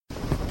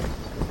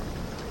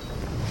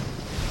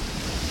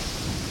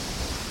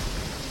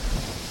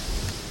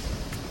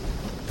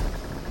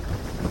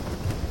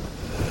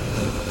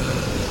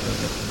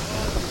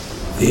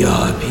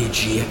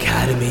RPG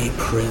Academy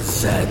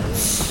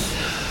presents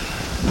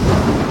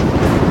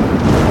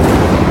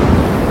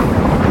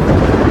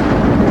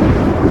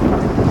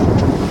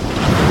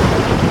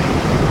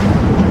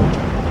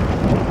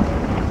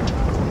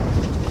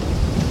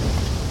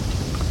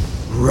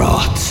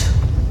Wrought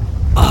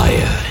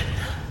Iron.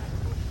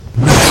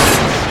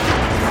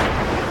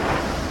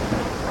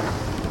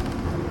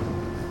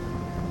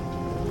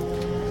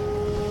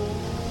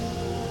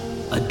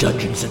 A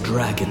Dungeons &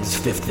 Dragons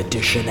 5th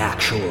edition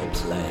actual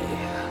play.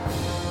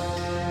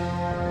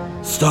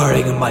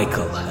 Starring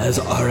Michael as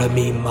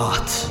Arami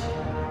Mott,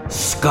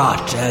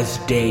 Scott as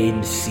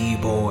Dane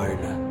Seaborn,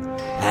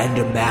 and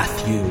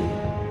Matthew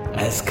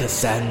as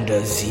Cassandra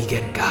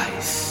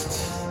Ziegengeist.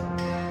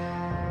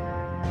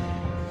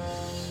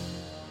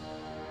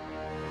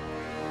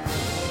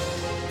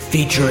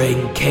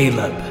 Featuring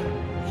Caleb,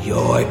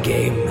 your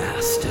game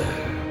master.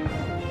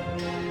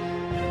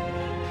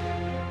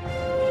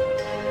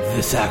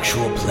 This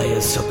actual play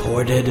is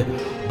supported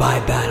by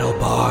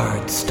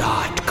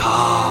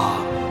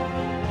BattleBards.com.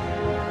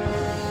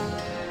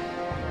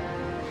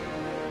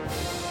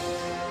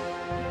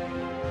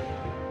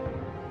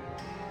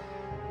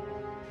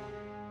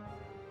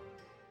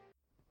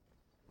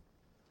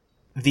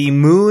 The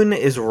moon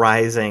is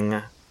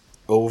rising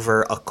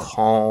over a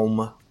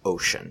calm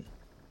ocean.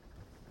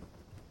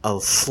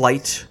 A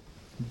slight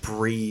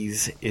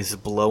breeze is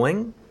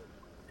blowing.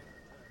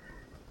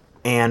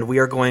 And we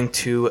are going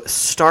to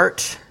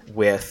start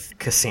with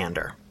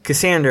Cassander.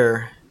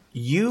 Cassander,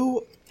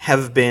 you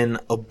have been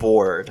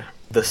aboard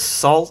the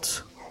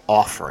Salt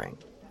Offering,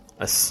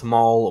 a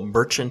small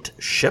merchant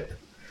ship,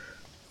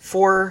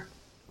 for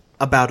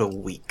about a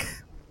week.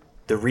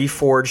 The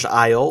Reforged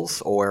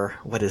Isles, or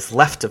what is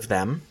left of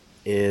them,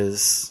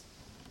 is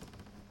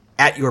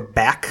at your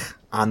back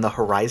on the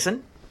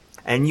horizon,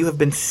 and you have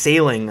been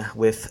sailing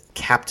with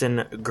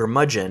Captain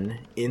Gurmudgeon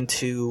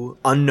into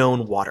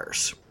unknown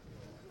waters.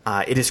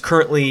 It is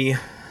currently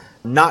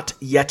not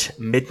yet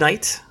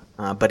midnight,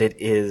 but it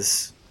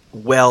is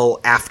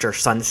well after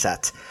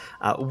sunset.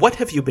 What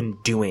have you been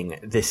doing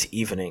this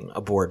evening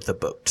aboard the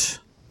boat?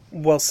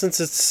 Well,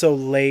 since it's so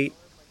late,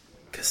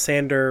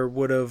 Cassander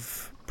would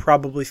have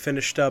probably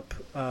finished up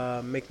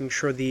making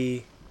sure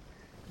the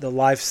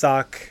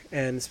livestock,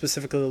 and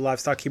specifically the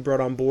livestock he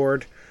brought on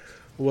board,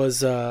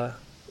 was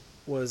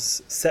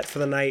set for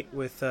the night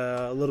with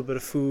a little bit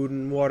of food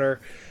and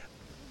water.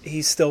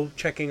 He's still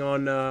checking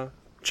on the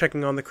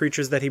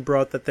creatures that he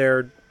brought, that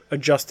they're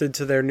adjusted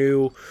to their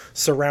new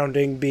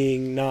surrounding,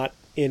 being not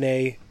in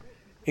a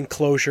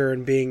enclosure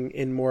and being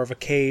in more of a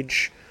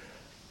cage.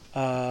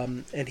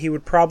 And he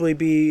would probably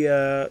be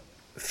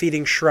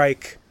feeding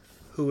Shrike,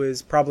 who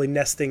is probably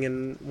nesting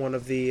in one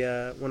of the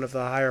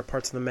higher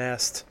parts of the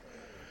mast,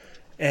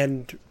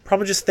 and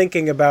probably just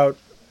thinking about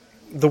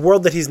the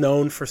world that he's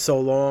known for so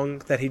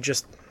long that he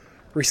just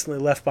recently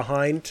left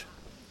behind.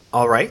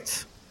 All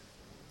right.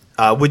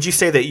 Would you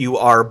say that you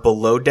are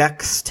below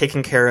decks,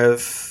 taking care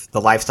of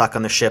the livestock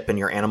on the ship and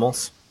your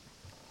animals?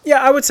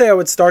 Yeah, I would say I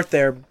would start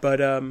there,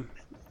 but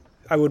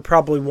I would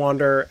probably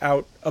wander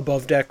out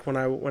above deck when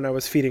I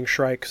was feeding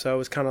Shrike, so it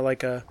was kind of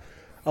like a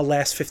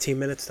last 15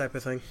 minutes type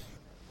of thing.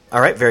 All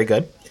right, very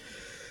good.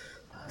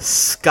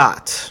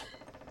 Scott,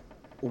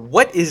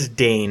 what is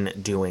Dane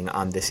doing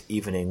on this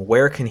evening?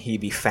 Where can he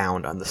be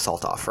found on the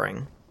Salt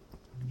Offering?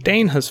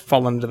 Dane has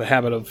fallen into the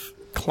habit of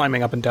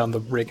climbing up and down the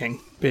rigging,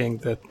 being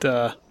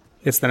that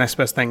it's the next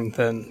best thing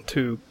then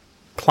to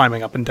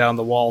climbing up and down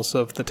the walls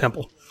of the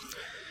temple.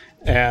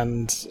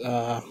 And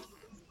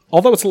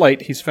although it's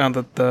light, he's found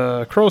that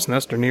the crow's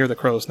nest, or near the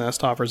crow's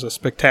nest, offers a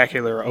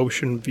spectacular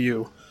ocean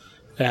view.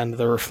 And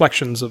the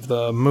reflections of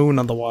the moon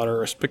on the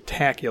water are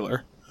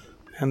spectacular.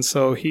 And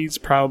so he's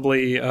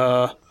probably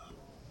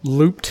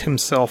looped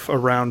himself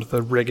around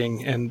the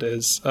rigging and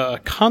is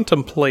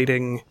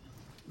contemplating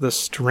the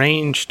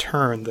strange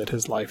turn that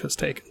his life has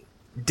taken.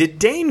 Did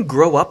Dane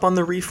grow up on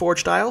the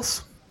Reforged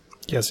Isles?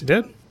 Yes, he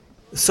did.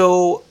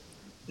 So,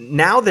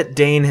 now that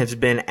Dane has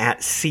been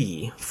at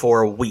sea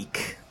for a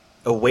week,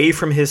 away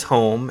from his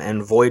home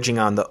and voyaging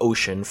on the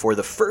ocean for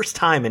the first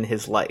time in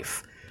his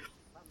life,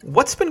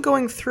 what's been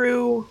going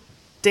through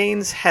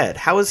Dane's head?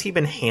 How has he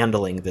been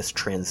handling this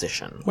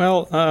transition?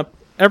 Well,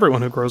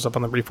 everyone who grows up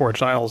on the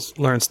Reforged Isles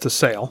learns to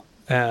sail.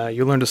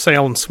 You learn to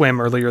sail and swim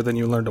earlier than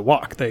you learn to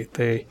walk.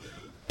 They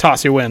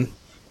toss you in,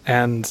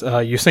 and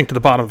you sink to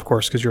the bottom, of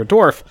course, because you're a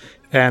dwarf,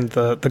 and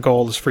the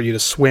goal is for you to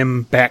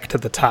swim back to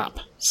the top.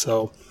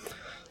 So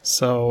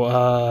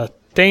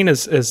Dane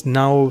is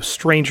no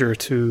stranger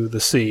to the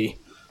sea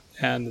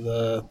and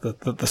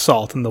the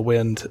salt and the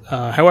wind.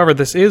 However,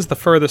 this is the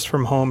furthest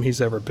from home he's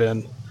ever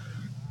been,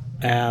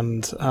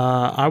 and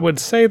I would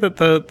say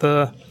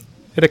that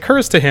it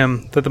occurs to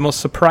him that the most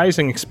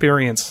surprising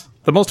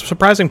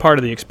part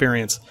of the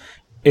experience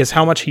is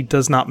how much he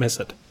does not miss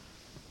it.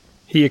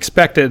 He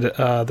expected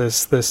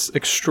this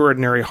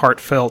extraordinary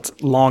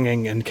heartfelt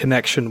longing and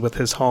connection with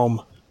his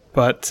home,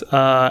 but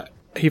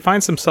he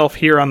finds himself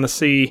here on the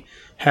sea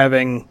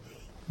having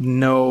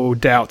no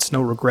doubts,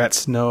 no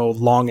regrets, no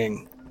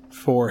longing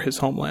for his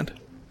homeland.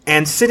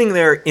 And sitting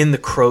there in the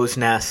crow's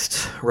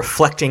nest,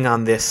 reflecting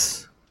on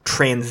this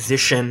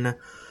transition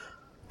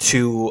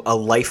to a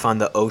life on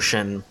the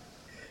ocean,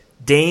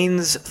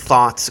 Dane's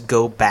thoughts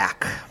go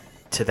back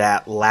to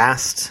that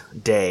last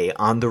day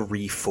on the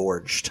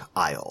Reforged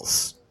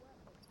Isles.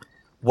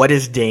 What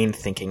is Dane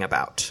thinking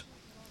about?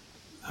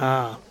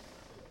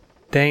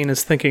 Dane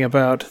is thinking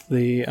about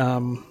the,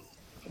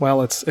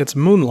 it's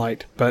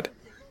moonlight, but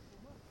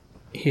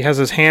he has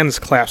his hands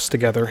clasped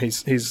together.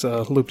 He's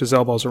looped his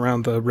elbows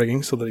around the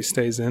rigging so that he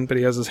stays in, but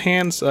he has his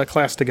hands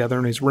clasped together,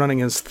 and he's running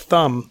his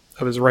thumb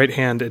of his right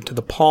hand into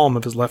the palm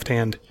of his left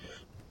hand.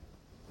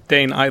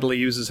 Dane idly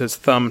uses his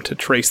thumb to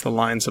trace the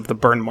lines of the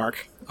burn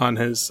mark on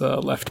his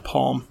left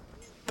palm,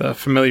 the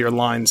familiar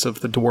lines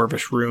of the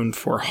dwarvish rune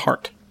for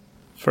heart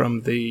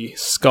from the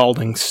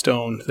scalding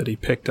stone that he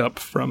picked up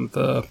from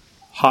the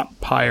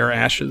hot pyre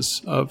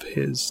ashes of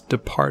his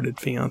departed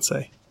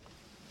fiancée.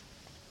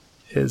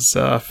 His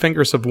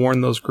fingers have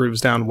worn those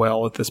grooves down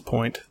well at this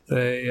point.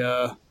 They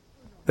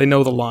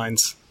know the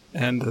lines,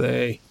 and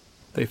they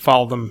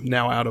follow them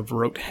now out of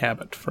rote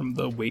habit from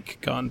the week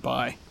gone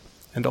by.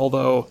 And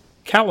although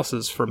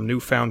calluses from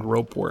newfound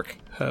rope work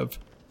have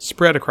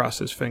spread across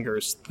his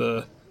fingers,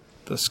 the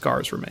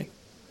scars remain.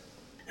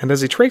 And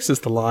as he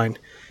traces the line,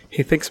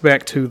 he thinks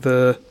back to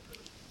the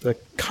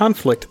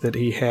conflict that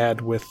he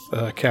had with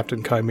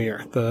Captain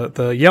Chimere,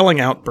 the yelling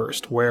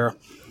outburst where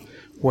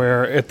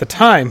at the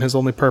time his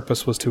only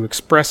purpose was to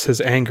express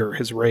his anger,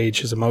 his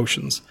rage, his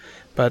emotions.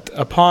 But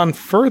upon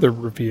further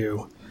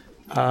review,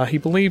 he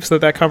believes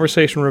that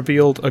conversation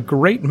revealed a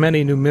great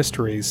many new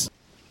mysteries.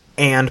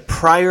 And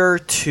prior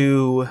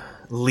to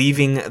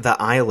leaving the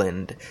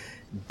island,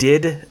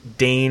 did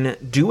Dane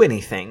do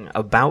anything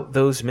about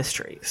those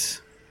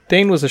mysteries?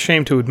 Dane was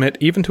ashamed to admit,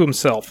 even to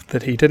himself,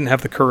 that he didn't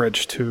have the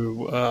courage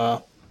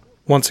to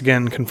once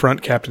again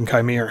confront Captain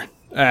Chimere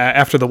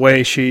after the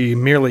way she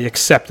merely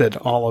accepted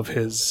all of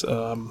his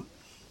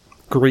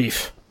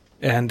grief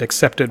and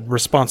accepted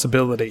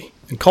responsibility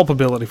and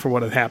culpability for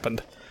what had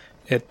happened.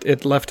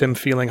 It left him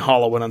feeling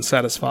hollow and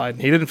unsatisfied.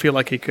 He didn't feel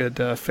like he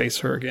could face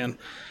her again.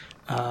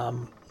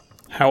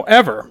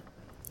 However,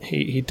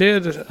 he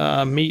did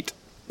meet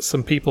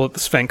some people at the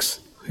Sphinx,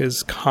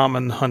 his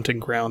common hunting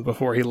ground,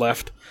 before he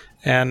left.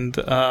 And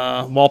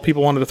while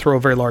people wanted to throw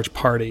a very large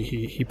party,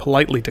 he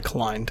politely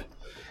declined.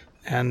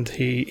 And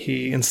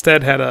he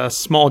instead had a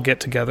small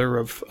get-together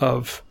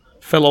of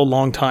fellow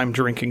longtime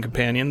drinking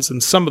companions,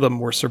 and some of them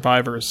were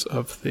survivors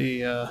of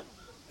the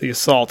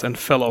assault and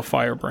fellow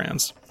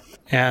firebrands.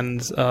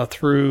 And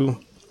through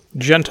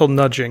gentle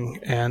nudging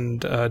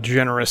and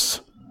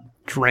generous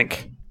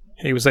drink,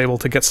 he was able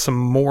to get some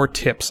more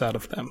tips out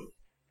of them.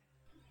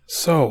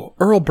 So,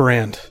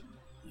 Earlbrand,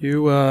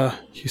 you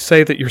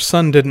say that your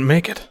son didn't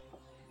make it?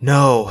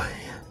 No.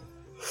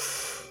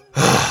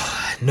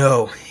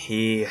 No,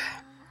 he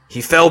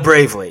fell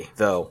bravely,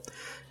 though,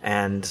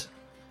 and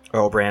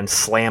Earlbrand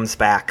slams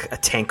back a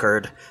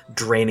tankard,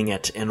 draining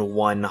it in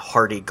one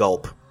hearty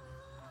gulp,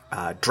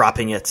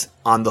 dropping it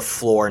on the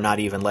floor, not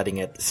even letting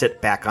it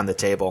sit back on the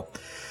table.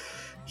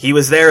 He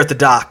was there at the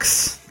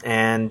docks,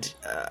 and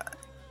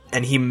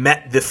he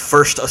met the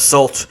first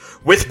assault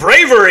with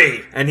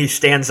bravery! And he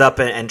stands up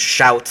and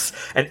shouts,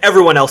 and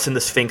everyone else in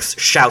the Sphinx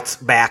shouts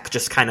back,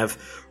 just kind of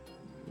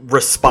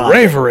responding.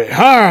 Bravery!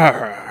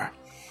 Ha!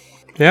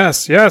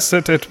 Yes,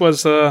 it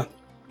was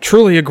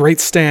truly a great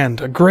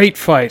stand, a great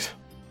fight.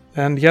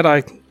 And yet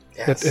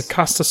it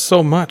cost us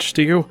so much.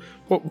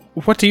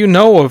 What do you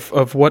know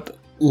of what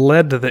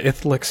led to the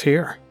Ithlics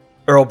here?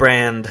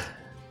 Earlbrand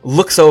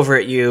looks over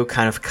at you,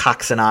 kind of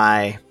cocks an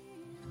eye,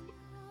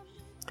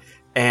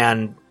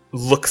 and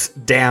looks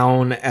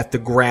down at the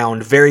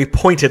ground very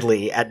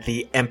pointedly at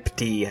the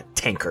empty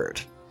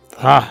tankard.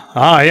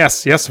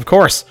 Yes, of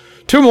course.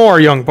 2 more,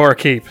 young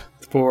barkeep,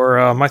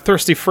 for my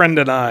thirsty friend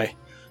and I,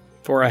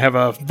 for I have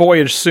a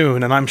voyage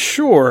soon, and I'm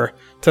sure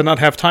to not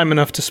have time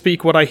enough to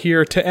speak what I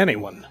hear to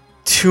anyone.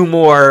 2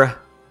 more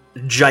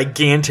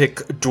gigantic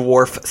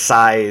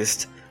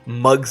dwarf-sized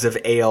mugs of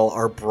ale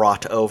are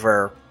brought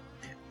over.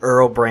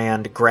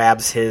 Earlbrand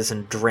grabs his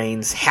and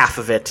drains half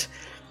of it,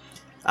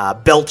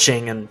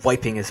 belching and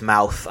wiping his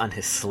mouth on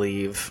his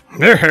sleeve.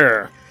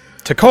 There,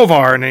 to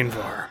Kovar and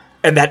Invar.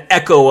 And that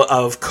echo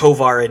of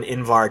Kovar and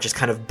Invar just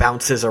kind of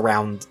bounces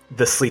around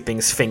the sleeping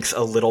Sphinx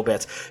a little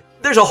bit.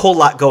 There's a whole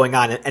lot going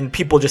on, and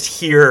people just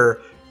hear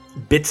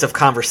bits of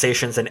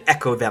conversations and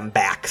echo them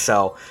back.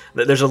 So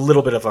there's a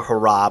little bit of a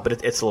hurrah, but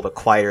it's a little bit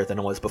quieter than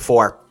it was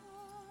before.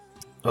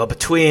 Well,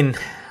 between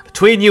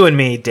you and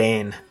me,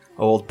 Dane,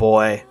 old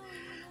boy,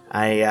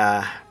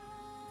 I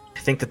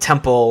think the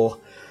temple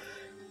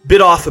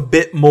bit off a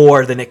bit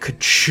more than it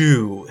could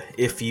chew,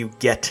 if you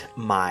get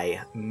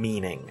my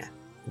meaning.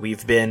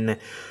 We've been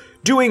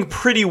doing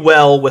pretty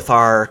well with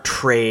our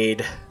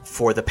trade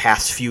for the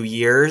past few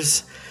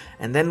years,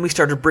 and then we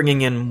started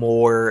bringing in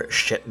more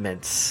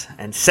shipments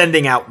and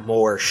sending out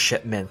more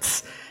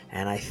shipments,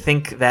 and I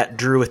think that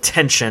drew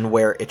attention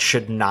where it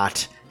should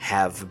not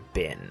have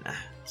been.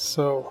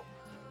 So,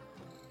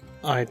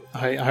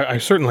 I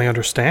certainly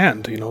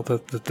understand.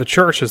 The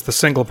church is the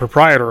single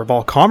proprietor of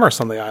all commerce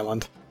on the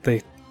island.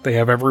 They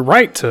have every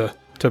right to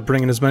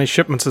bring in as many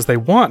shipments as they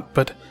want,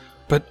 but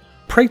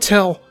pray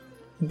tell,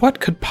 what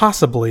could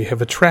possibly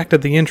have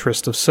attracted the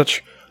interest of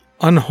such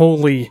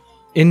unholy,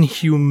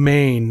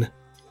 inhumane,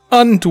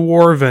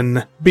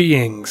 undwarven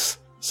beings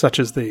such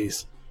as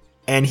these?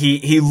 And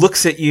he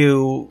looks at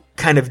you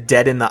kind of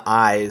dead in the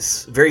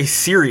eyes, very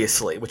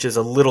seriously, which is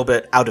a little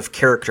bit out of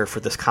character for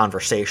this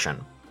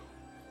conversation.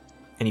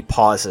 And he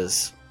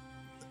pauses.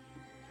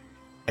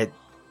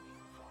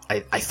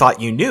 I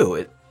thought you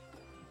knew.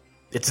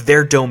 It's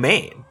their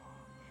domain.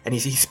 And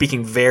he's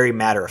speaking very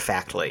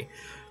matter-of-factly.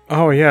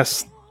 Oh,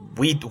 yes.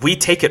 We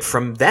take it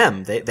from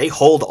them. They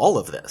hold all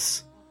of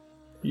this.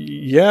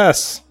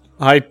 Yes.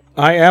 I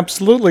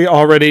absolutely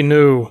already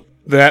knew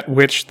that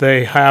which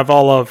they have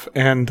all of,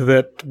 and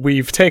that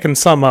we've taken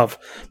some of.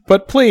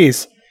 But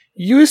please,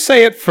 you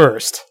say it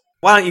first.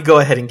 Why don't you go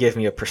ahead and give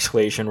me a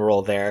persuasion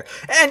roll there?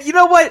 And you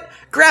know what?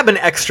 Grab an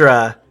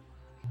extra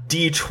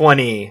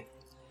D20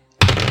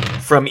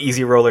 from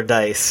Easy Roller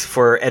Dice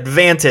for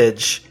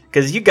advantage,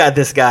 because you got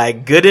this guy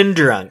good and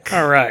drunk.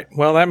 All right.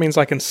 Well, that means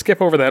I can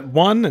skip over that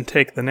 1 and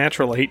take the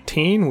natural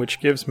 18, which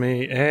gives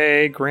me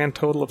a grand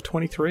total of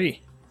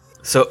 23.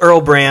 So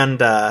Earl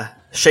Brand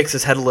shakes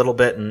his head a little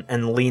bit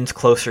and leans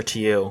closer to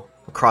you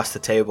across the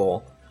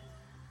table.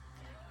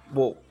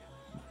 Well,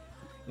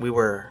 we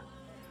were...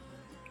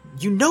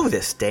 You know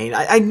this, Dane.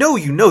 I know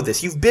you know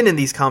this. You've been in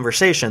these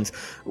conversations.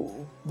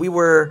 We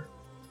were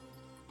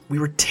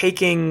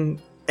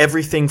taking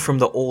everything from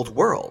the old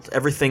world,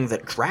 everything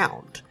that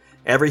drowned,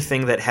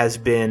 everything that has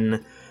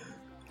been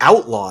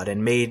outlawed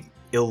and made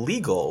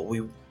illegal.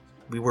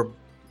 We were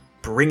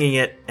bringing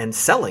it and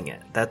selling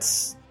it.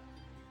 That's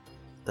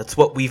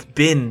what we've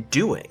been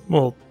doing.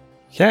 Well,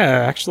 yeah,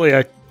 actually,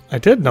 I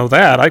did know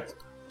that.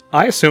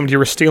 I assumed you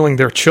were stealing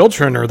their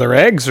children or their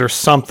eggs or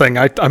something.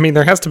 I mean,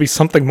 there has to be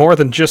something more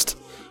than just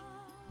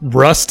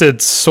rusted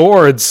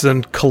swords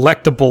and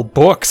collectible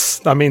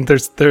books. I mean,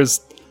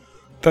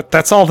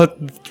 that's all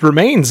that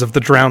remains of the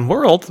drowned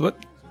world. But...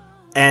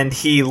 And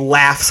he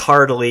laughs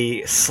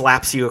heartily,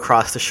 slaps you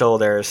across the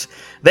shoulders.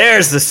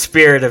 There's the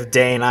spirit of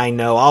Dane, I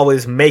know,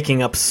 always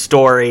making up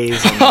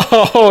stories. And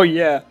oh,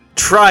 yeah.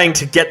 Trying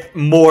to get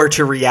more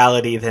to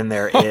reality than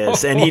there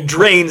is. And he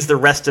drains the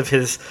rest of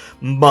his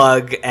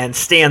mug and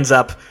stands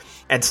up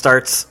and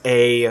starts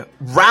a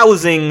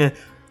rousing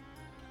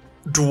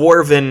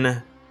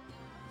dwarven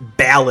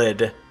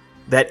ballad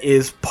that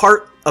is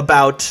part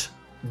about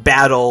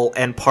battle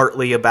and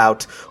partly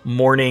about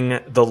mourning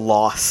the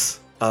loss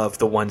of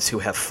the ones who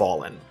have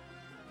fallen.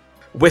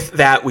 With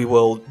that, we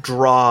will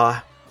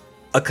draw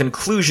a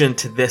conclusion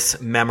to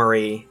this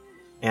memory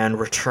and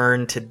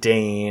return to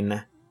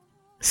Dane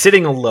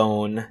sitting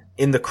alone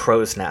in the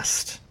crow's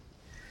nest,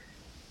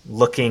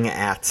 looking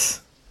at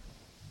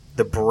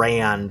the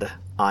brand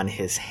on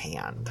his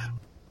hand.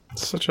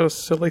 Such a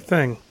silly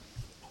thing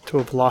to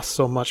have lost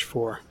so much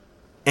for.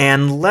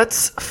 And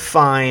let's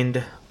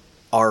find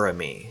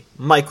Arami.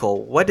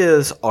 Michael, what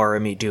is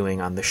Arami doing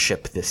on the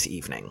ship this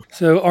evening?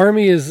 So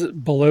Arami is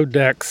below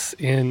decks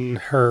in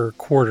her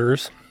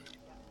quarters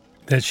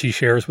that she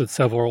shares with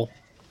several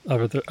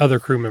of the other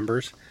crew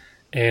members.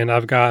 And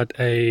I've got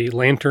a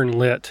lantern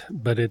lit,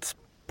 but it's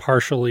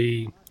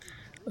partially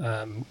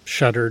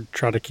shuttered,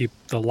 try to keep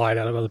the light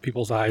out of other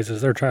people's eyes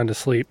as they're trying to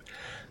sleep.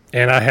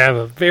 And I have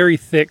a very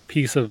thick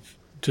piece of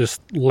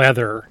just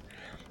leather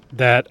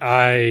that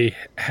I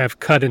have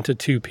cut into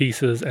 2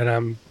 pieces, and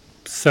I'm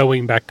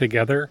sewing back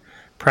together,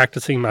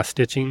 practicing my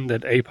stitching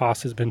that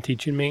APOS has been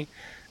teaching me,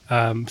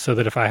 so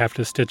that if I have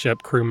to stitch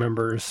up crew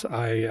members,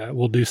 I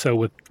will do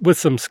so with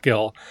some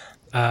skill.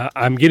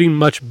 I'm getting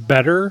much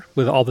better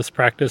with all this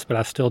practice, but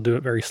I still do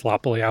it very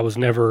sloppily. I was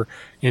never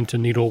into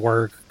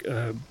needlework,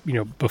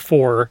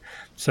 before,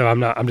 so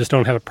I just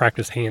don't have a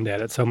practiced hand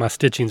at it. So my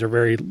stitchings are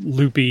very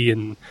loopy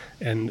and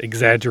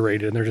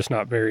exaggerated, and they're just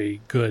not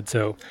very good.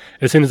 So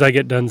as soon as I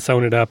get done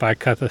sewing it up, I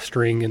cut the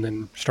string and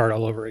then start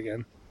all over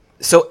again.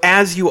 So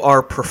as you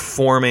are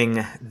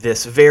performing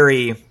this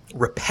very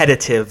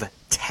repetitive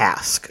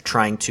task,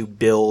 trying to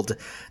build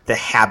the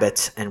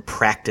habit and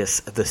practice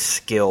the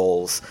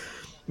skills,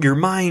 your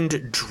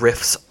mind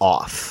drifts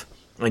off,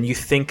 and you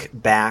think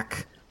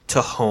back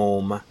to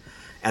home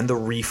and the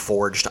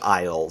Reforged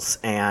Isles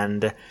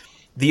and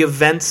the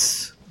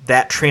events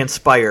that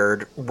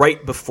transpired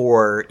right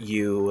before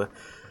you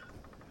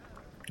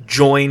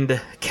joined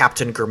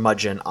Captain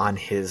Gurmudgeon on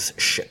his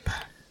ship.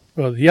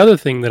 Well, the other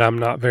thing that I'm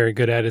not very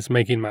good at is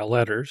making my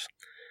letters.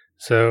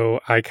 So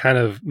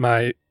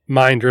my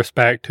mind drifts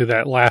back to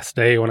that last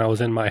day when I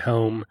was in my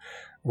home,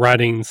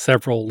 writing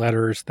several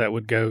letters that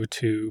would go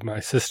to my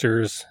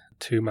sisters,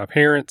 to my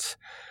parents,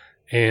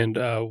 and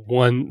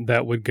one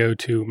that would go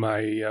to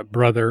my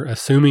brother,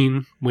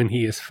 assuming when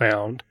he is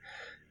found,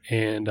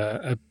 and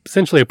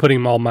essentially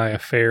putting all my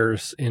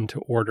affairs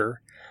into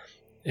order.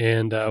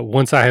 And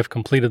once I have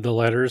completed the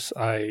letters,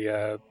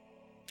 I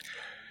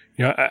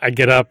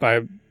get up,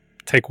 I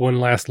take one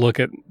last look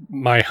at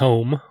my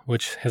home,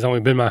 which has only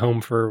been my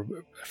home for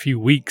a few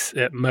weeks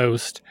at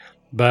most,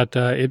 but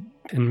it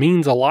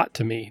means a lot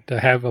to me to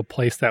have a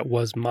place that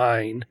was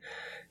mine,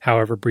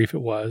 however brief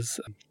it was.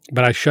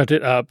 But I shut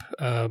it up,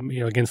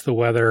 against the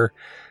weather.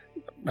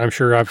 I'm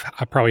sure I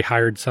probably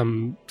hired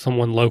someone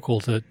local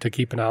to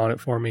keep an eye on it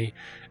for me.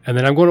 And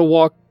then I'm going to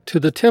walk to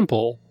the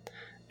temple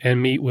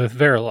and meet with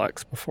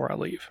Verilux before I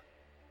leave.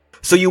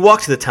 So you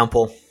walk to the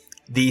temple.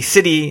 The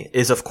city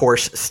is, of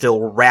course,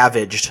 still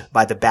ravaged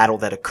by the battle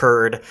that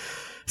occurred.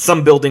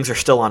 Some buildings are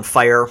still on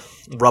fire.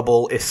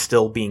 Rubble is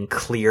still being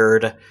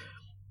cleared.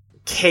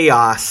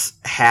 Chaos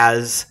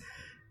has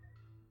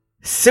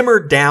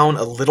simmered down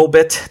a little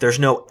bit. There's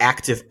no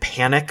active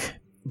panic,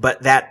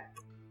 but that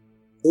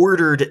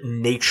ordered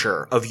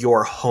nature of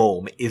your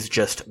home is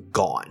just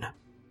gone.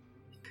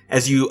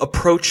 As you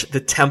approach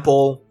the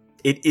temple,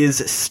 it is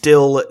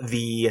still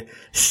the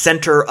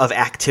center of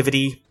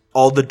activity.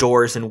 All the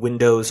doors and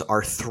windows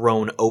are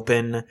thrown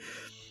open.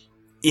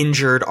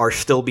 Injured are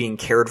still being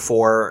cared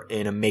for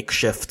in a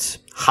makeshift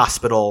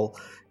hospital.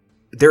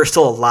 There is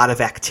still a lot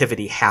of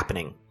activity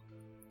happening.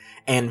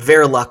 And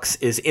Verilux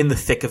is in the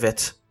thick of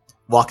it,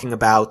 walking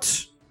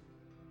about,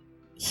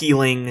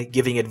 healing,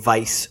 giving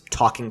advice,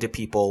 talking to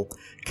people,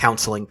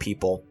 counseling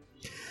people.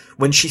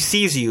 When she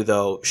sees you,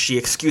 though, she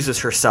excuses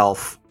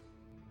herself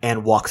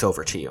and walks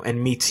over to you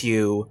and meets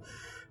you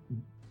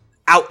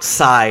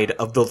outside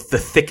of the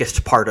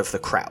thickest part of the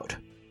crowd.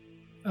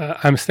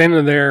 I'm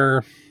standing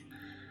there.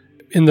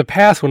 In the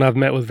past, when I've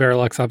met with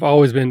Verilux, I've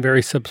always been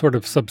very sort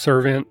of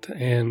subservient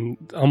and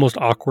almost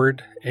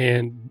awkward.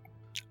 And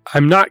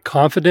I'm not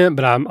confident,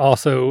 but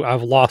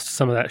I've lost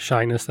some of that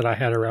shyness that I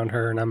had around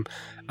her, and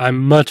I'm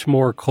much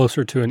more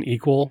closer to an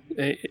equal.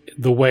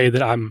 The way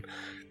that I'm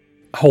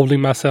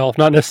holding myself,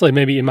 not necessarily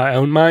maybe in my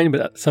own mind,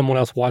 but someone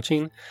else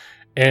watching.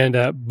 And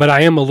but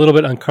I am a little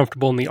bit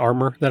uncomfortable in the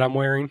armor that I'm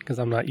wearing because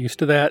I'm not used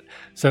to that.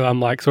 So I'm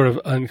like sort of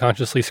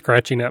unconsciously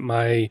scratching at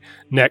my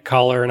neck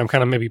collar, and I'm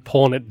kind of maybe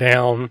pulling it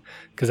down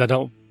because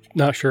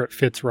not sure it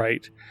fits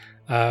right.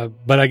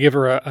 But I give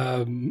her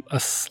a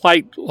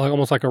slight,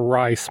 almost like a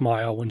wry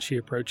smile when she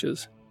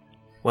approaches.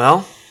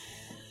 Well,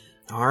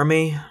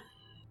 Army,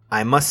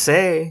 I must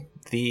say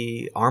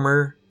the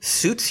armor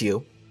suits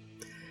you.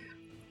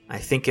 I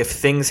think if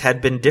things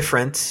had been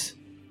different,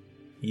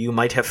 you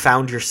might have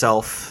found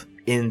yourself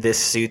in this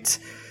suit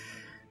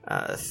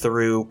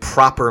through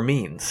proper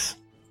means.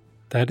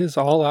 That is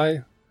all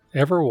I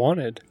ever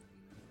wanted,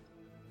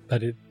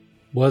 but it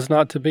was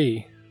not to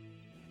be.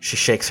 She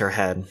shakes her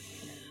head.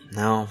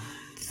 No,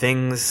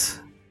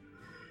 things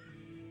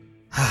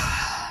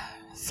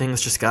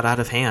just got out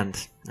of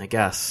hand, I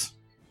guess.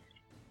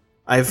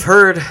 I've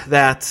heard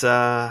that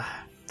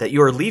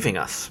you are leaving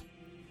us.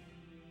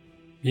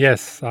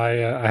 Yes, I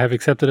have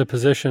accepted a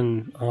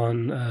position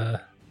on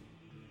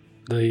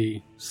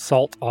the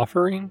salt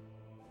offering,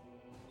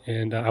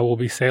 and I will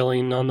be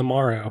sailing on the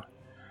morrow.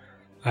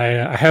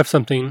 I have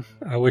something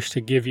I wish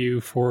to give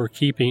you for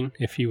keeping,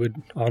 if you would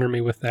honor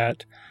me with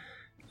that.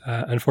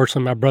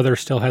 Unfortunately, my brother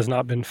still has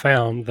not been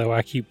found, though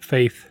I keep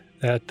faith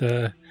that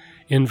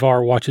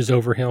Invar watches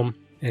over him,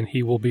 and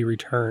he will be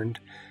returned.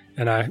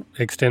 And I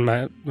extend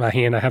my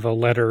hand. I have a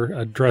letter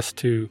addressed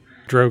to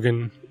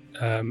Drogon,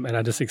 and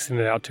I just extend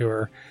it out to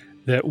her,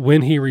 that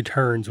when he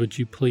returns, would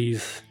you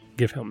please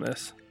give him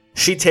this?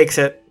 She takes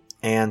it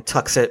and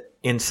tucks it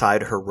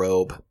inside her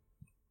robe.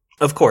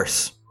 Of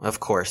course,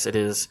 it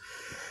is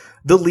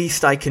the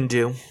least I can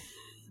do.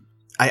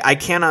 I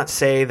cannot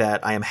say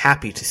that I am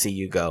happy to see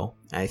you go.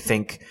 I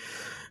think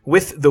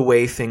with the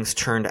way things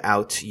turned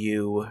out,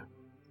 you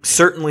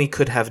certainly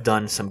could have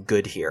done some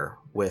good here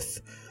with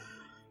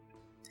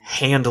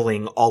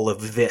handling all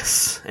of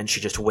this. And she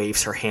just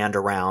waves her hand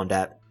around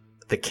at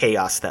the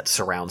chaos that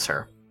surrounds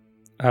her.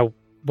 I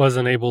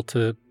wasn't able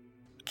to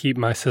keep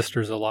my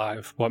sisters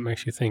alive. What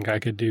makes you think I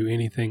could do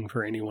anything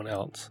for anyone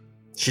else?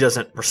 She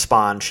doesn't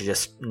respond. She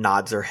just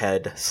nods her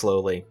head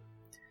slowly.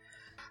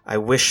 I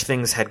wish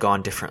things had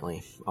gone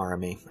differently,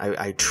 Arami.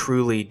 I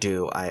truly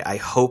do. I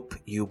hope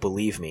you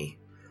believe me,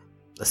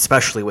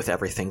 especially with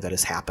everything that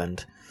has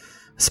happened,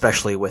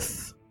 especially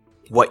with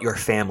what your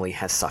family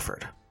has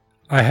suffered.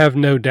 I have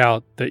no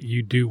doubt that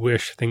you do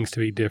wish things to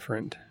be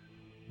different,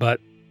 but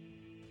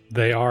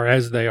they are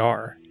as they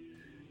are,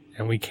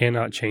 and we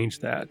cannot change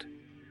that.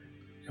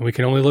 And we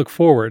can only look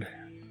forward,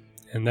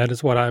 and that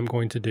is what I'm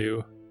going to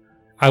do.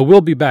 I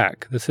will be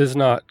back. This is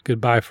not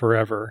goodbye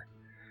forever.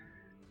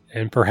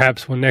 And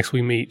perhaps when next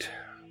we meet,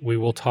 we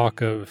will talk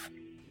of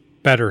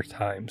better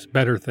times,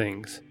 better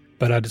things.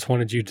 But I just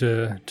wanted you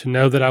to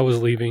know that I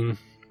was leaving.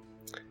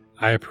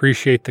 I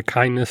appreciate the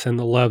kindness and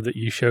the love that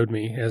you showed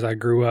me as I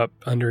grew up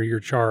under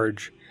your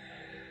charge.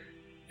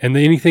 And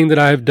anything that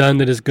I have done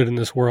that is good in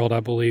this world,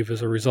 I believe,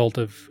 is a result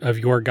of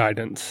your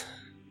guidance.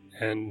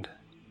 And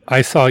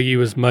I saw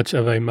you as much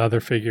of a mother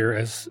figure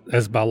as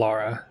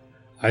Balara.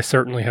 I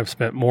certainly have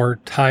spent more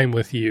time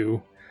with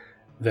you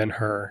than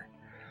her.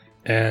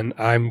 And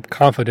I'm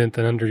confident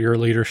that under your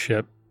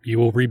leadership, you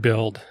will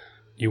rebuild,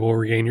 you will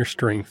regain your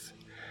strength,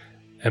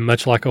 and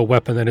much like a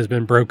weapon that has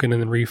been broken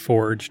and then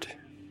reforged,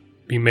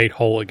 be made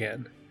whole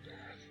again.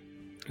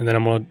 And then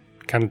I'm going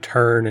to kind of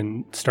turn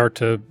and start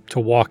to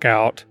walk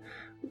out,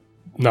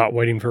 not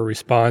waiting for a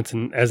response.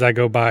 And as I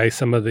go by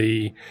some of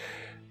the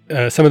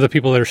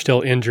people that are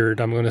still injured,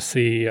 I'm going to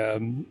see a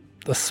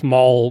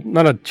small,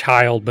 not a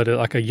child, but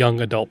like a young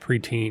adult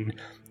preteen.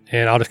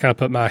 And I'll just kind of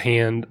put my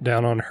hand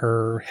down on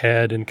her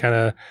head and kind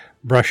of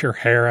brush her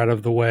hair out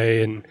of the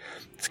way and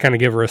just kind of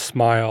give her a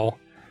smile.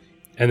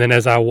 And then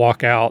as I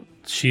walk out,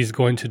 she's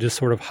going to just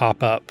sort of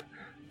hop up,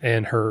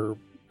 and her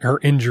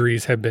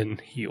injuries have been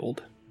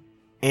healed.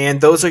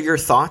 And those are your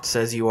thoughts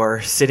as you are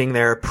sitting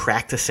there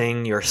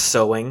practicing your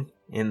sewing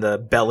in the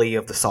belly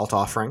of the salt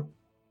offering.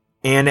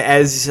 And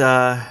as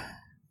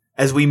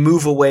we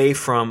move away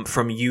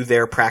from you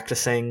there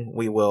practicing,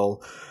 we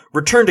will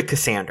return to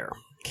Cassander.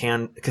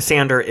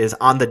 Cassander is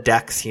on the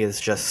decks. He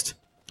has just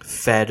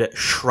fed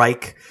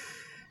Shrike.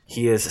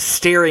 He is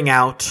staring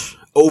out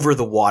over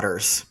the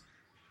waters.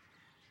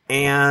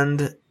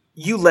 And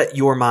you let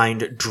your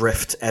mind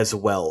drift as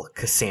well,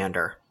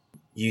 Cassander.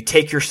 You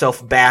take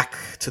yourself back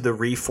to the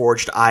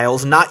Reforged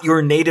Isles, not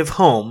your native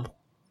home,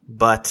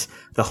 but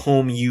the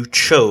home you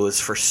chose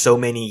for so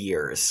many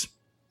years.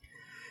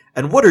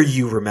 And what are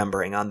you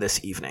remembering on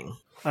this evening?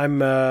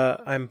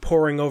 I'm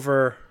poring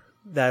over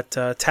that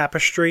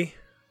tapestry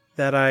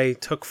that I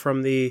took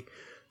from the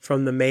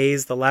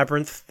maze, the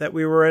labyrinth that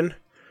we were in,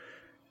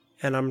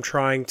 and I'm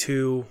trying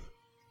to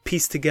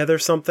piece together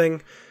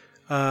something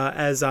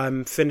as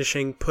I'm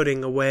finishing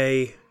putting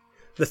away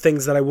the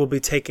things that I will be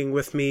taking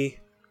with me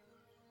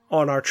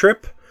on our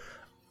trip.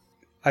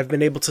 I've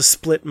been able to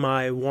split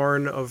my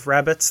warren of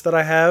rabbits that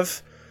I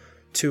have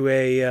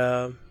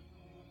to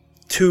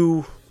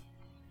two,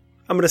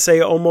 I'm going to say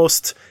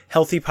almost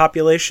healthy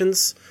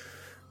populations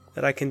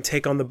that I can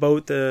take on the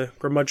boat. The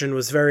Grimudgeon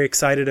was very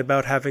excited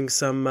about having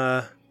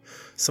some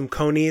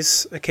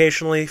conies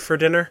occasionally for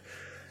dinner,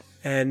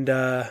 and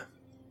I'm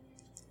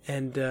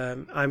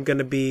going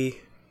to be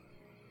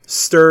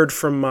stirred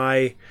from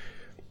my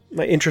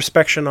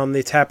introspection on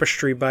the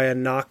tapestry by a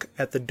knock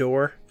at the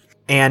door.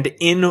 And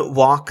in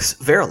walks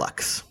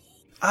Verilux.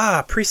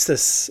 Ah,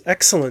 priestess.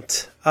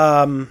 Excellent.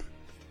 I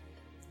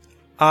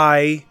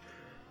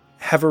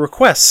have a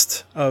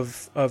request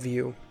of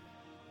you.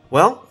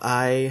 Well,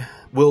 I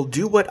will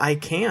do what I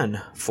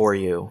can for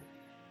you,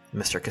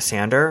 Mr.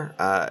 Cassander.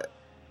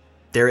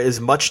 There is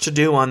much to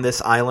do on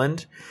this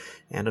island,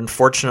 and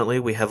unfortunately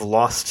we have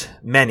lost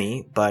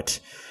many, but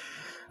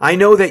I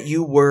know that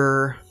you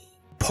were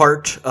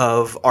part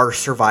of our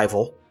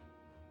survival,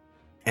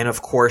 and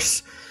of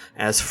course,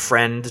 as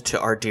friend to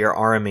our dear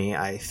army,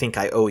 I think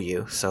I owe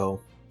you.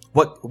 So,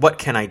 what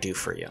can I do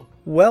for you?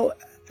 Well,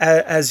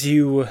 as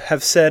you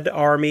have said,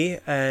 army,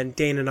 and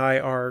Dane and I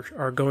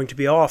are going to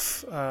be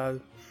off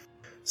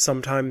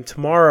sometime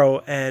tomorrow,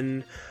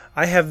 and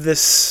I have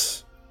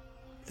this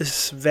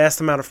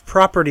vast amount of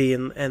property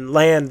and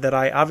land that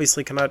I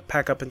obviously cannot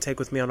pack up and take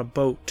with me on a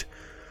boat.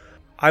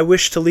 I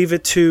wish to leave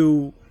it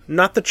to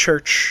not the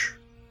church,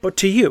 but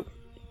to you.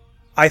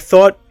 I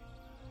thought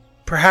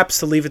perhaps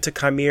to leave it to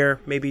Chimere,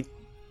 maybe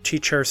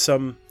teach her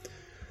some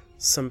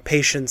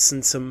patience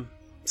and some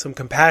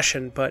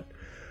compassion, but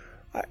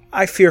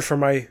I fear for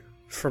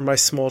my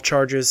small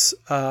charges,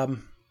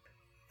 and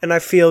I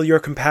feel your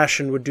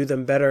compassion would do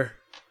them better.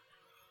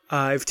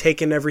 I've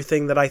taken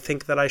everything that I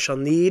think that I shall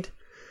need,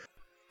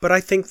 but I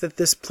think that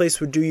this place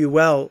would do you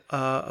well,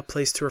 a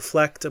place to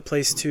reflect, a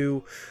place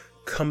to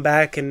come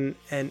back and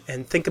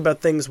think about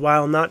things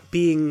while not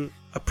being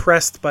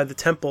oppressed by the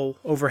temple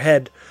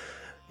overhead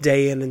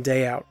day in and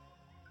day out.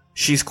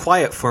 She's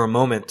quiet for a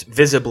moment,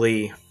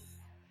 visibly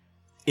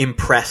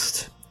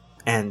impressed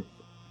and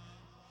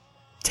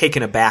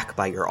taken aback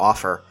by your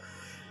offer.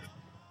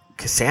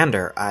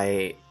 Cassander,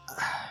 I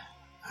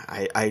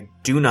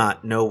do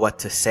not know what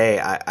to say.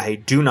 I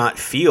do not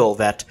feel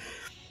that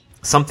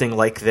something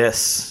like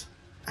this,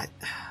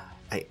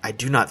 I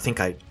do not think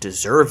I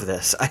deserve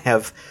this. I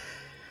have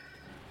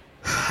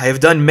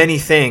done many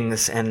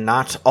things, and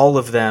not all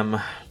of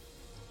them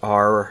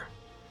are...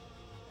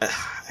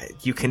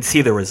 you can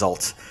see the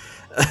results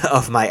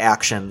of my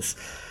actions.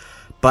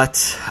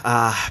 But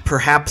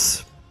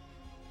perhaps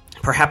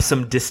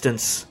some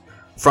distance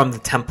from the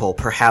temple,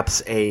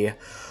 perhaps a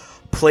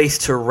place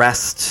to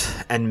rest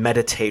and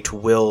meditate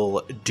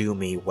will do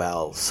me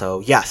well. So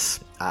yes,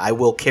 I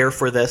will care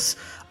for this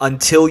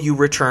until you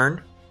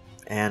return,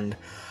 and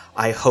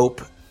I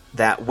hope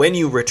that when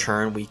you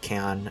return we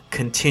can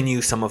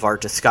continue some of our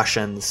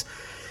discussions,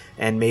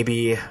 and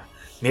maybe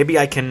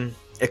I can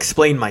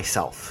explain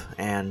myself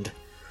and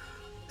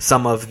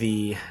some of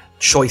the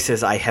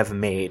choices I have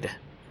made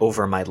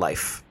over my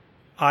life.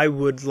 I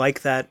would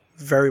like that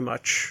very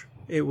much.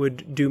 It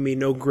would do me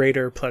no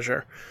greater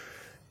pleasure.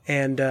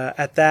 And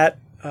at that,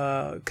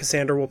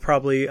 Cassander will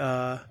probably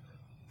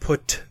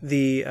put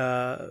the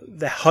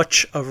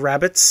hutch of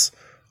rabbits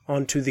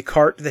onto the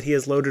cart that he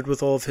has loaded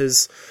with all of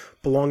his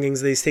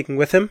belongings that he's taking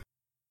with him.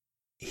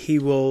 He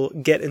will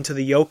get into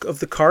the yoke of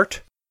the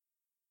cart,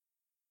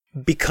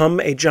 become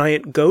a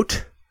giant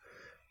goat,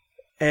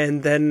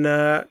 and then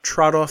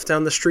trot off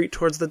down the street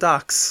towards the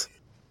docks.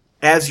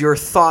 As your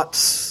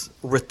thoughts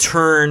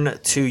return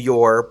to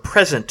your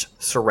present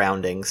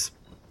surroundings,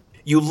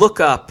 you look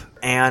up,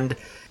 and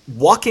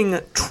walking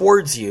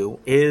towards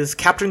you is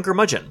Captain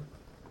Curmudgeon.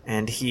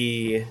 And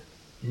he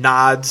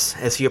nods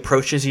as he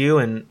approaches you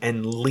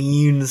and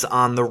leans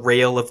on the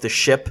rail of the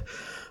ship,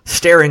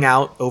 staring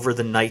out over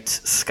the night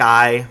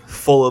sky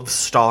full of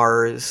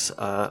stars.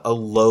 A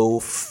low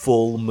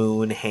full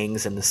moon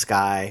hangs in the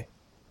sky.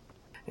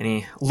 And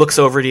he looks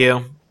over to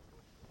you.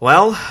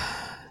 Well,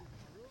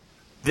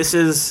 this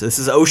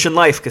is ocean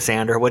life,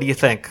 Cassandra. What do you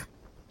think?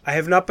 I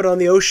have not been on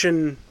the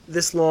ocean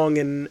this long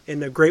in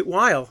a great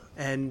while,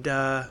 and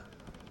I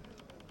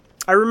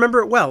remember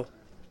it well.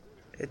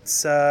 It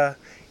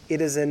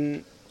is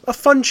a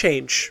fun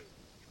change.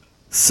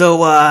 So,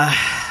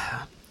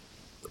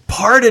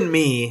 pardon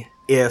me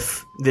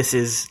if this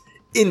is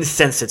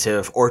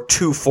insensitive or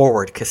too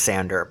forward,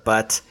 Cassandra,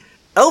 but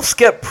elves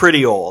get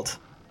pretty old.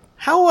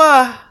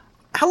 How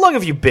long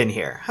have you been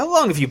here? How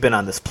long have you been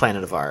on this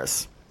planet of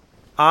ours?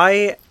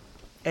 I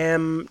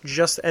am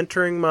just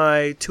entering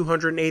my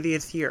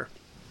 280th year.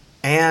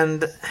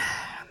 And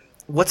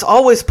what's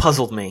always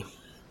puzzled me,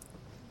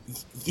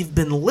 you've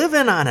been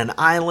living on an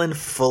island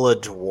full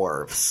of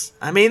dwarves.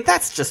 I mean,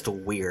 that's just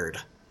weird.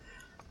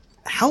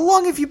 How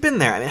long have you been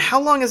there? I mean,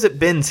 how long has it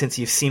been since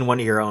you've seen one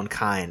of your own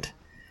kind?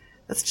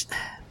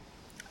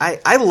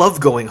 I love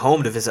going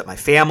home to visit my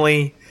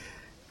family,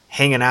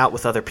 hanging out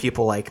with other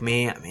people like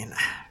me. I mean,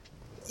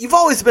 you've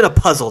always been a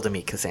puzzle to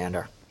me,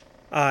 Cassandra.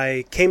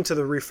 I came to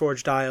the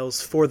Reforged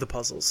Isles for the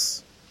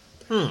puzzles.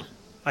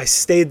 I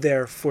stayed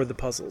there for the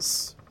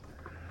puzzles.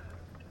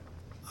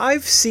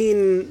 I've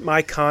seen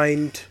my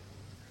kind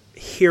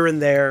here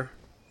and there,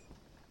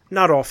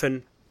 not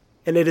often,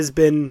 and it has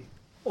been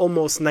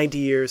almost 90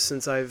 years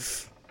since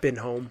I've been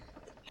home.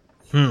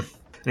 And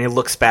he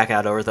looks back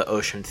out over the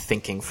ocean,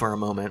 thinking for a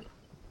moment.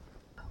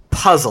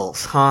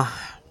 Puzzles, huh?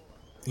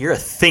 You're a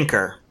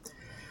thinker.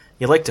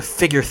 You like to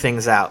figure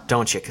things out,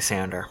 don't you,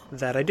 Cassandra?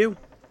 That I do.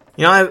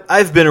 You know,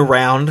 I've been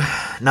around,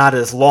 not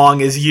as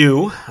long as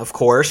you, of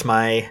course.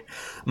 My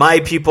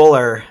people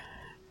are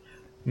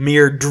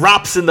mere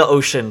drops in the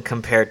ocean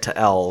compared to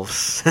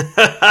elves.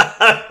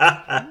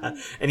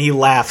 And he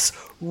laughs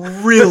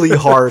really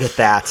hard at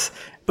that.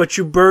 But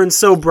you burn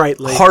so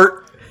brightly.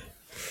 Man,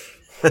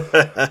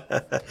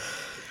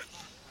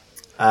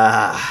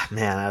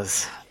 that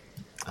was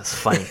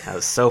funny. That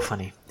was so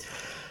funny.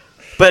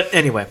 But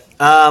anyway,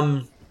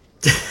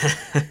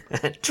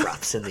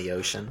 drops in the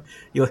ocean.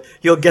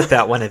 You'll get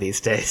that one of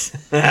these days.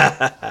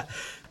 I've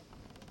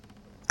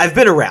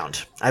been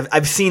around.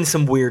 I've seen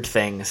some weird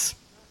things.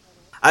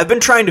 I've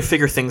been trying to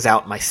figure things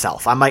out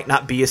myself. I might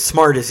not be as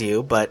smart as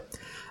you, but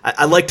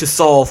I like to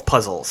solve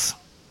puzzles.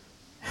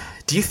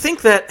 Do you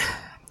think that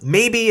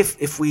maybe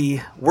if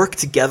we work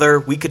together,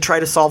 we could try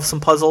to solve some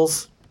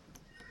puzzles?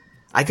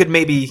 I could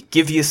maybe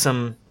give you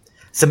some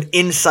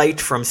insight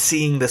from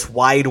seeing this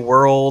wide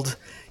world.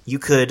 You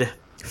could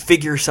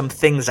figure some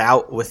things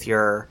out with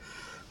your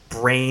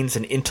brains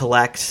and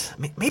intellect.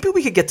 Maybe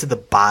we could get to the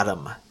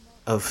bottom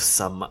of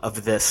some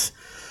of this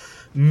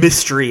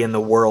mystery in the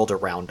world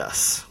around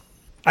us.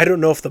 I don't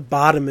know if the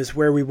bottom is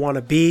where we want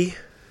to be,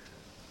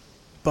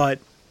 but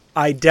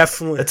I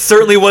definitely... It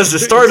certainly was the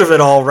start of it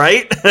all,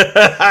 right?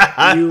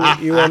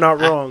 You are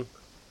not wrong.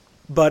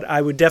 But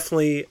I would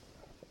definitely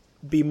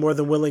be more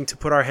than willing to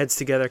put our heads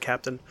together,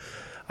 Captain.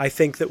 I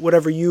think that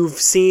whatever you've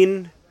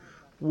seen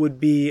would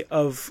be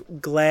of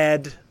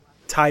glad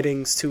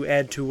tidings to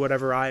add to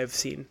whatever I have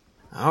seen.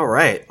 All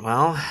right.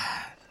 Well,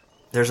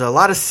 there's a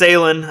lot of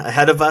sailing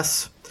ahead of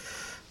us.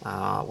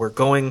 We're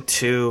going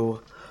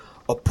to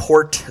a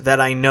port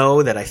that I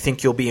know that I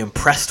think you'll be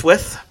impressed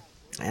with.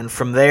 And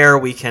from there,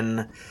 we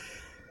can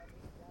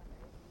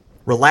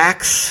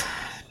relax.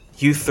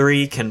 You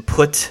three can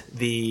put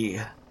the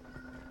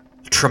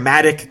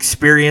traumatic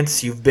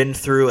experience you've been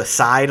through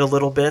aside a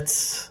little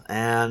bit,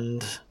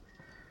 and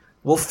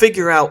we'll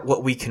figure out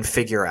what we can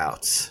figure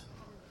out.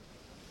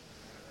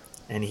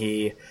 And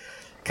he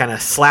kind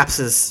of slaps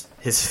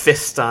his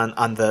fist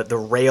on the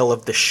rail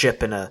of the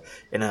ship in a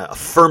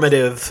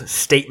affirmative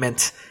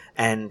statement,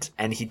 and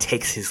he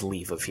takes his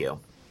leave of you.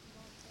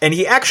 And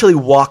he actually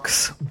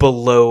walks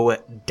below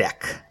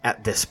deck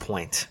at this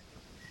point.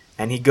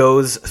 And he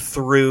goes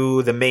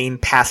through the main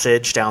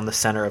passage down the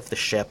center of the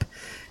ship,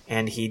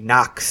 and he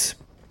knocks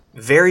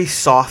very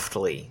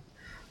softly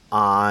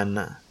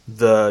on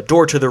the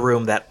door to the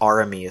room that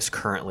Arami is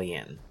currently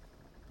in.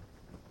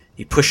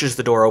 He pushes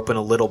the door open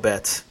a little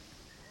bit,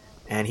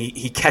 and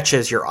he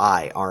catches your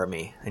eye,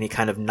 Arami, and he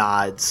kind of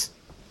nods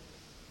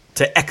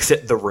to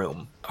exit the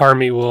room.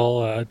 Arami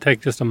will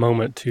take just a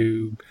moment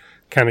to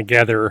kind of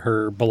gather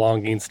her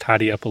belongings,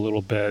 tidy up a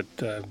little bit.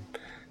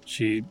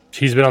 She's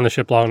been on the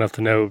ship long enough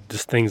to know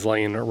just things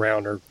laying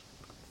around are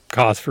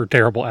cause for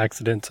terrible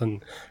accidents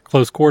and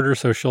close quarters,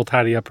 so she'll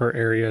tidy up her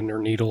area and her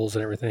needles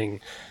and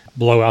everything,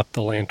 blow out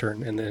the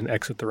lantern, and then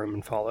exit the room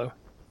and follow.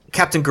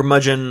 Captain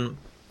Curmudgeon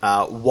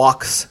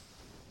walks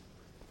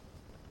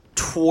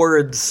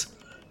towards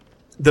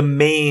the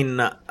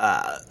main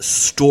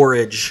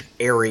storage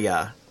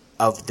area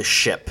of the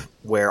ship,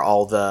 where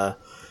all the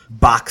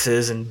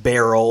boxes and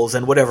barrels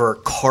and whatever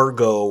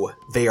cargo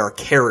they are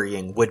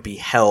carrying would be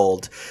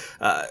held.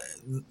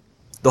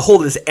 The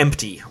hold is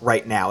empty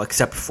right now,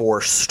 except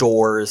for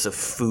stores of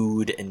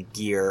food and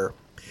gear.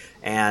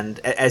 And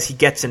as he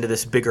gets into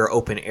this bigger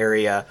open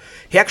area,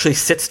 he actually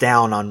sits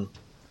down on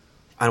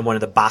one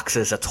of the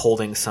boxes that's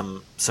holding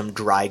some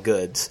dry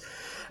goods.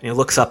 And he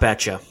looks up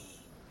at you.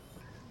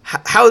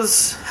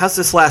 How's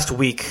this last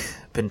week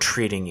been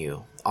treating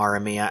you,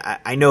 Arami?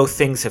 I know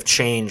things have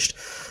changed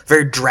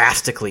very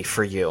drastically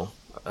for you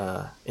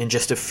in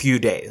just a few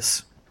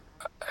days.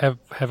 Have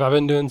I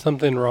been doing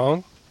something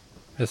wrong?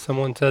 Has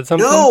someone said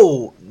something?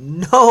 No.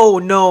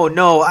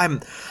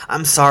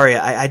 I'm sorry.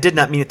 I did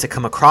not mean it to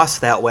come across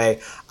that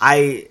way.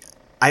 I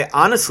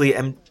honestly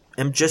am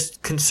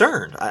just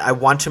concerned. I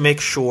want to make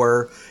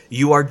sure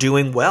you are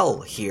doing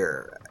well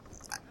here.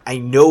 I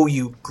know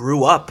you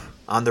grew up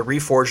on the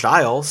Reforged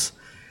Isles,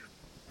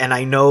 and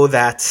I know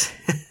that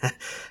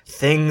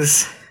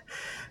things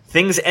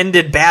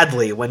ended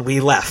badly when we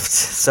left.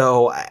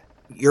 So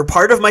you're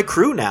part of my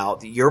crew now.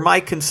 You're my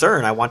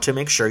concern. I want to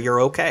make sure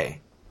you're okay.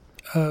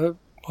 Well,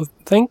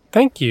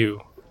 thank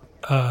you.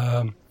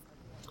 I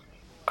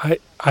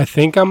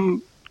think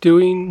I'm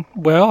doing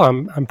well.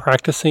 I'm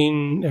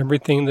practicing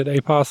everything that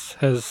Apos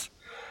has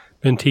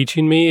been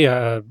teaching me.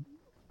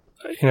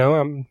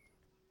 I'm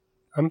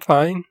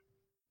fine.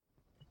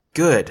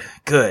 Good.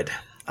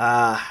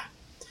 And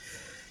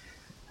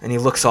he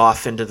looks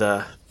off into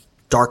the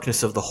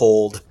darkness of the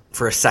hold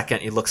for a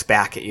second. He looks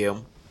back at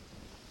you.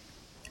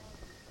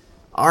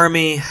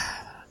 Army,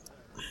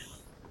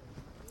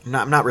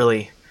 I'm not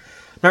really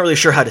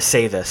sure how to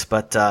say this,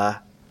 but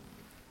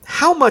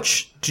how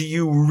much do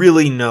you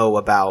really know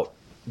about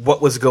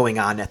what was going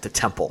on at the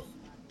temple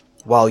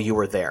while you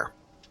were there?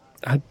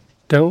 I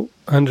don't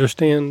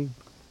understand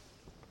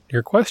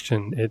your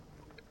question.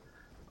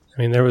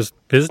 There was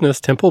business,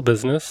 temple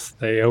business.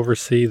 They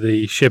oversee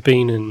the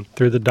shipping and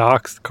through the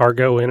docks,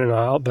 cargo in and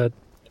out, but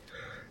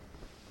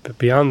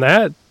beyond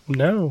that,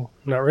 no,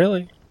 not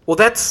really. Well,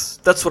 that's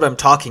what I'm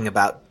talking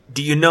about.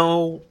 Do you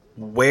know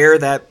where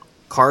that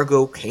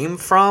cargo came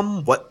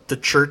from? What the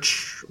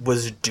church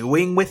was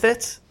doing with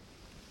it?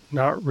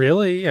 Not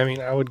really.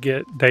 I would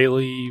get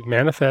daily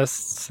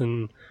manifests,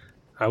 and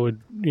I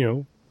would,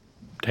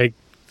 take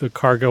the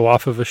cargo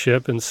off of a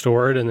ship and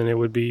store it, and then it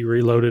would be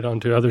reloaded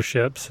onto other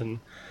ships. And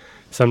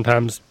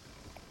sometimes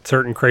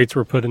certain crates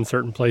were put in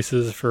certain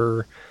places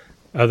for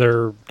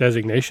other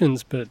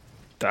designations, but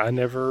I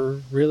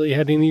never really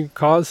had any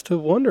cause to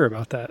wonder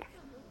about that.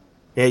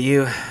 Yeah,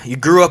 you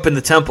grew up in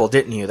the temple,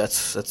 didn't you?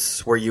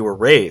 That's where you were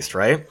raised,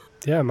 right?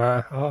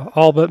 Yeah,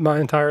 all but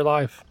my entire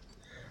life.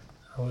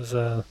 I was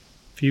a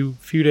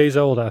few days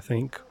old, I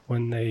think,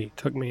 when they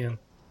took me in.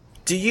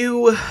 Do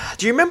you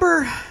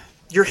remember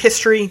your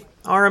history,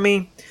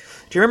 Arami? Do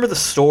you remember the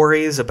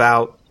stories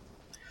about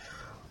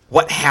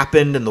what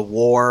happened in the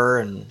war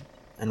and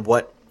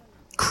what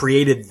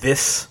created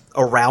this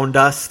around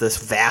us, this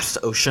vast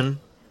ocean?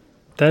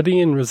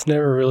 Studying was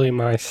never really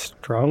my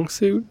strong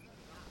suit.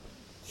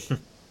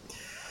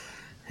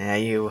 Yeah,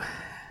 you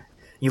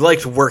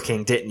liked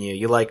working, didn't you?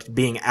 You liked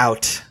being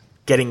out,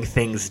 getting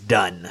things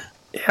done.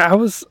 Yeah, I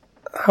was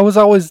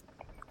always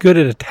good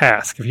at a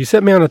task. If you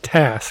set me on a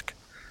task,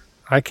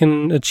 I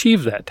can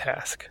achieve that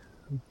task.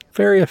 I'm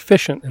very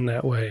efficient in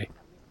that way.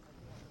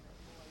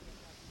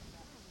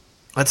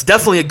 That's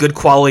definitely a good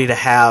quality to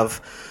have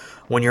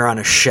when you're on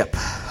a ship,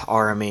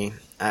 Arami.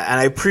 And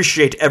I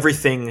appreciate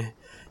everything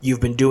you've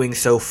been doing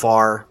so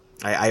far.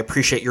 I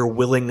appreciate your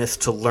willingness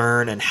to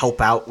learn and help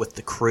out with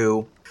the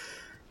crew.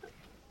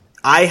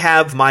 I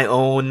have my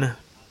own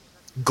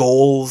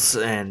goals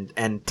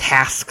and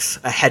tasks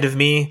ahead of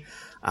me.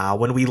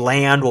 When we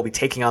land, we'll be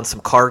taking on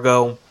some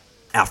cargo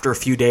after a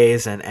few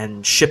days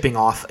and shipping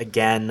off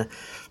again.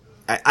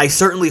 I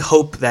certainly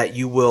hope that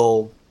you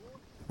will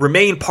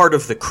remain part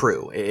of the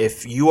crew.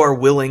 If you are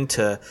willing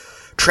to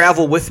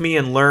travel with me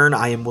and learn,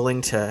 I am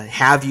willing to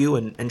have you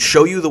and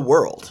show you the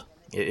world.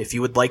 If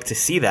you would like to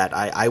see that,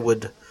 I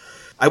would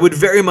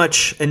very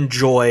much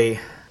enjoy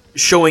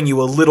showing you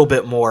a little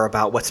bit more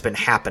about what's been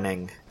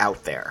happening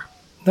out there.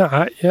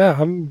 No,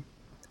 I'm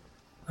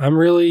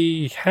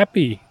really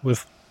happy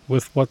with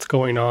what's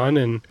going on,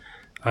 and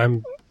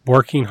I'm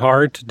working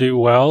hard to do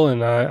well,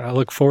 and I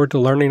look forward to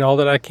learning all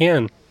that I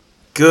can.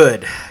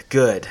 Good.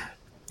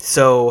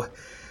 So,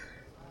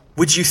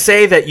 would you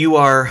say that you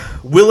are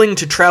willing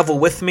to travel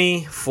with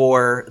me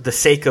for the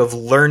sake of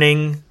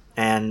learning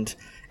and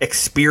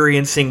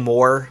experiencing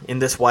more in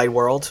this wide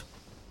world?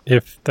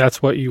 If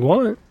that's what you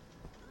want.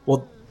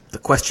 Well, the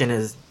question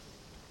is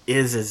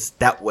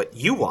that what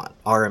you want,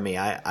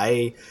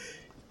 Arami?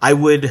 I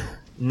would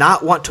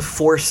not want to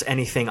force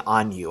anything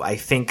on you. I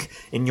think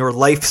in your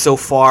life so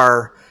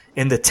far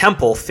in the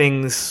temple,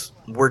 things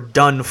were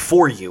done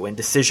for you and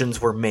decisions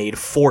were made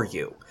for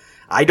you.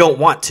 I don't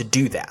want to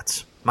do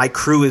that. My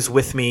crew is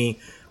with me.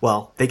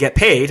 Well, they get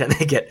paid, and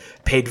they get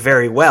paid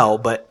very well,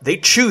 but they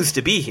choose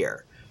to be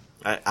here.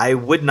 I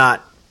would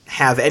not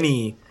have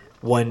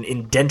anyone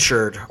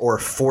indentured or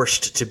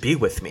forced to be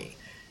with me.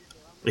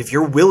 If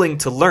you're willing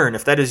to learn,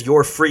 if that is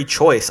your free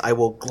choice, I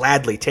will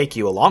gladly take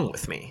you along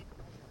with me.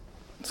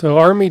 So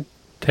Army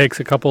takes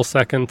a couple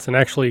seconds and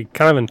actually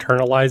kind of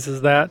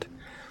internalizes that.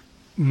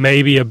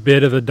 Maybe a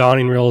bit of a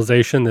dawning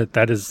realization that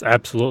that is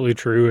absolutely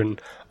true,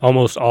 and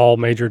almost all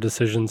major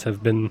decisions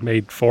have been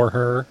made for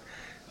her,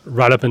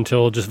 right up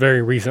until just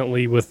very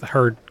recently with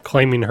her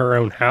claiming her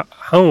own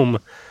home.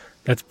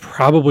 That's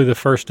probably the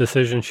first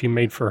decision she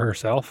made for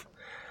herself.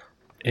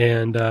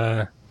 And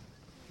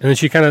then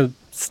she kind of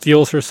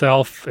steels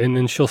herself, and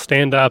then she'll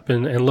stand up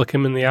and look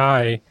him in the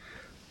eye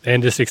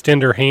and just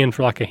extend her hand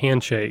for like a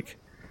handshake.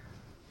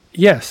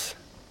 Yes,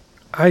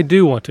 I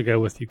do want to go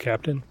with you,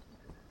 Captain.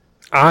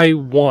 I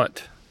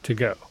want to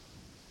go.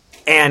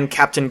 And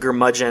Captain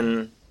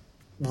Curmudgeon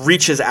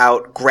reaches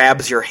out,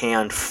 grabs your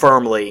hand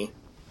firmly,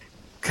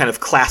 kind of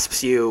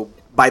clasps you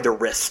by the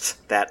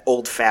wrist, that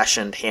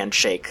old-fashioned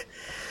handshake,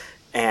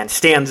 and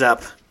stands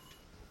up.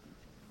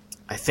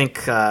 I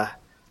think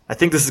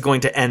this is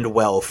going to end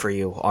well for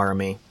you,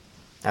 Army.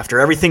 After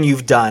everything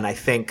you've done, I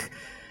think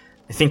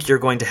you're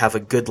going to have a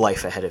good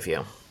life ahead of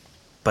you.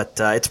 But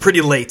it's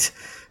pretty late,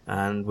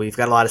 and we've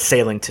got a lot of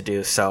sailing to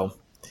do, so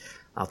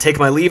I'll take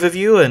my leave of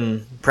you,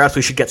 and perhaps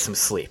we should get some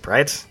sleep,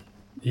 right?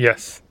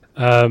 Yes.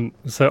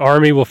 So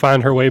Army will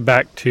find her way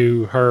back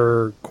to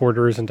her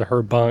quarters and to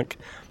her bunk,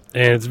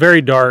 and it's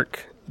very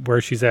dark where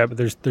she's at, but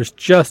there's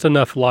just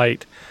enough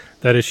light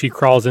that as she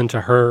crawls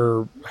into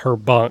her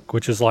bunk,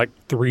 which is like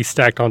 3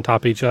 stacked on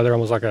top of each other,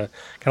 almost like kind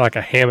of like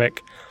a hammock.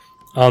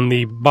 On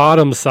the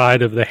bottom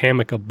side of the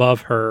hammock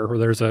above her, where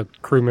there's a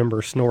crew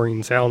member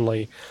snoring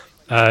soundly,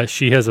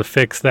 she has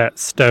affixed that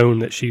stone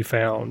that she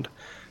found.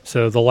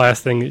 So the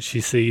last thing that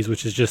she sees,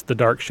 which is just the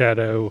dark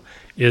shadow,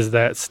 is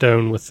that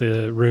stone with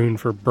the rune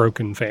for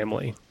broken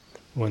family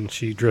when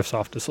she drifts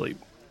off to sleep.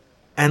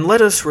 And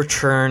let us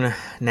return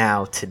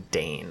now to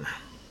Dane.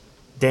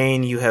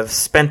 Dane, you have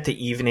spent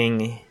the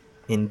evening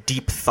in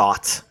deep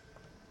thought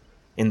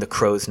in the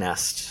crow's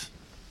nest.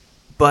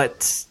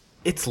 But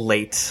it's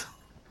late.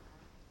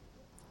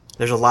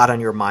 There's a lot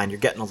on your mind. You're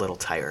getting a little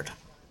tired.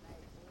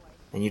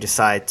 And you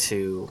decide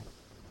to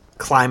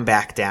climb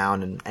back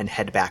down and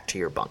head back to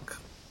your bunk.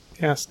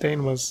 Yes,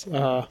 Dane was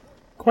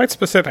quite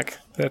specific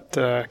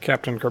that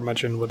Captain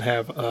Curmudgeon would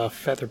have a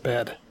feather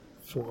bed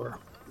for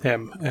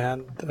him.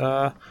 And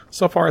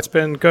so far it's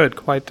been good.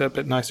 Quite a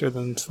bit nicer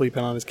than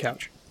sleeping on his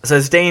couch. So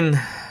as Dane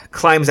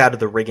climbs out of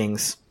the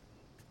riggings,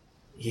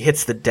 he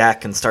hits the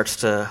deck and starts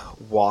to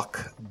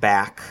walk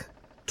back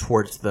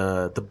towards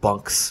the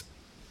bunks.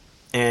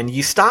 And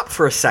you stop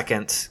for a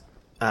second.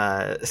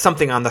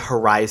 Something on the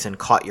horizon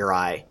caught your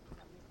eye.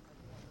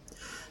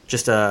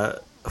 Just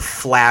a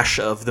flash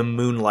of the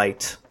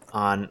moonlight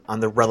on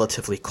the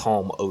relatively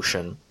calm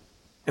ocean.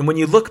 And when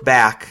you look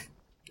back,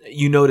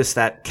 you notice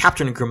that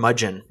Captain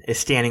Curmudgeon is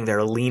standing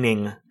there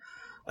leaning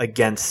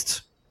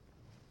against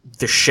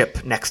the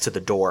ship next to the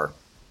door.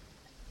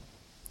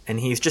 And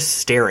he's just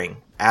staring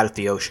out at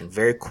the ocean,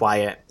 very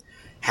quiet,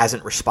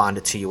 hasn't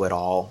responded to you at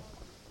all.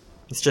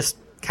 He's just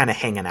kind of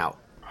hanging out.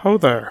 Ho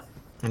there.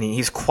 And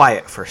he's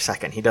quiet for a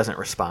second. He doesn't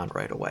respond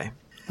right away.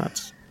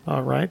 That's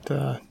all right.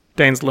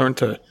 Dane's learned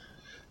to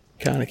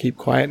kind of keep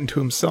quiet and to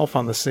himself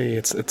on the sea.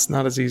 It's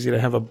not as easy to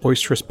have a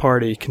boisterous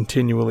party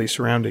continually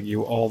surrounding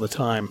you all the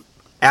time.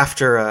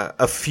 After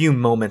a few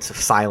moments of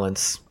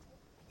silence,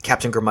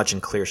 Captain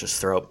Curmudgeon clears his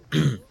throat.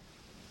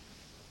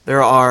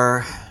 There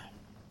are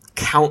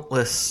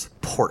countless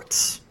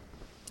ports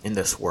in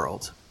this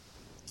world.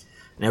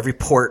 And every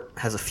port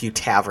has a few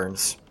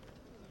taverns.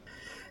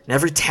 And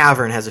every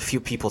tavern has a few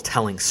people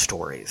telling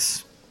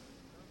stories.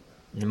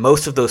 And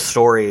most of those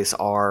stories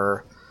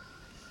are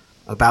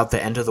about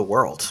the end of the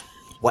world.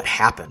 What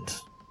happened?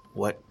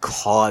 What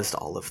caused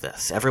all of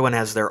this? Everyone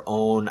has their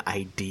own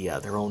idea,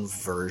 their own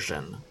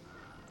version.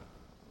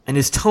 And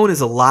his tone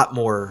is a lot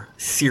more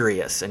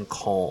serious and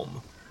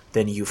calm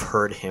than you've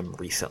heard him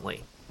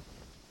recently.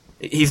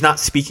 He's not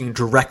speaking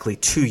directly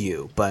to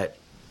you, but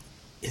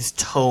his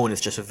tone is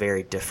just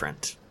very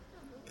different.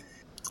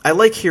 I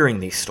like hearing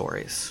these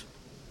stories.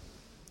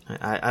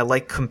 I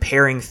like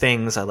comparing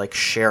things. I like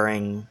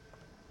sharing.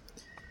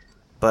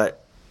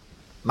 But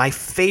my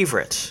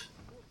favorite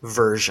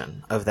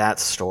version of that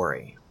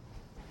story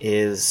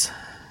is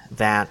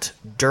that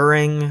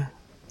during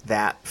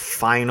that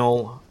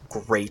final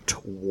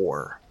great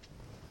war,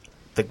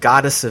 the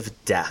goddess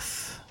of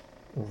death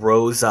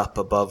rose up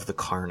above the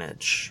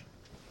carnage,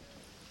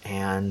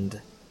 and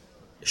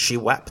she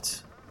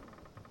wept.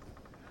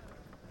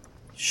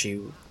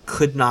 She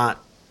could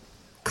not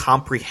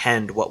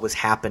comprehend what was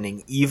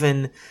happening,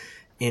 even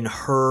in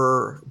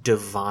her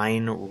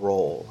divine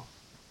role.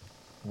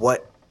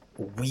 What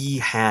we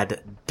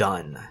had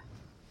done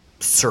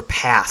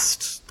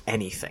surpassed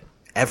anything,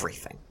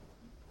 everything.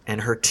 And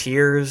her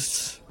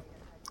tears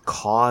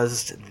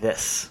caused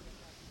this.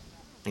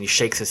 And he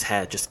shakes his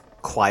head, just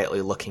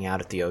quietly looking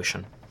out at the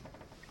ocean.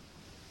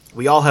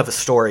 We all have a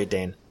story,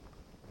 Dane.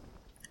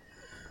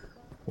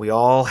 We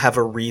all have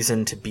a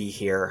reason to be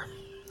here.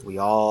 We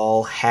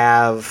all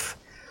have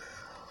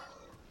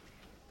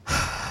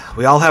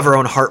our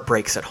own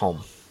heartbreaks at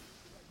home.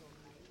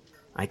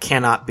 I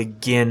cannot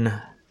begin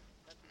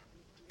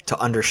to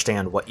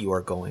understand what you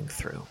are going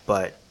through,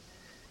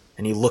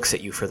 and he looks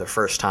at you for the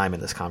first time in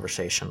this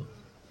conversation.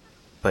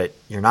 But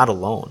you're not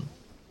alone.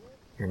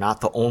 You're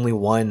not the only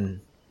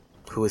one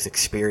who has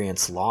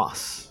experienced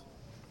loss.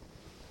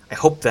 I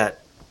hope that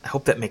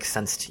makes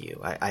sense to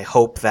you. I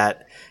hope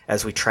that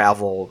as we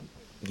travel,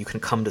 you can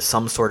come to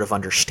some sort of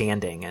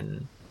understanding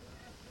and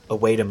a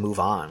way to move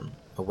on,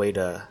 a way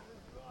to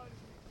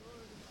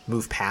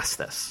move past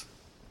this.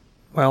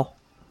 Well,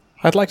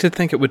 I'd like to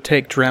think it would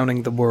take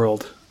drowning the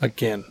world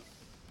again.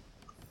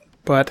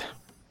 But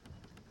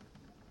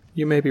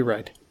you may be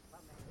right.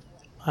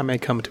 I may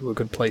come to a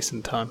good place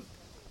in time.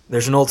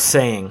 There's an old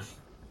saying,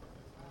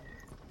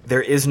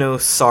 there is no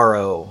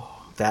sorrow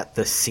that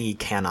the sea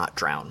cannot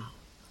drown.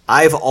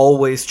 I've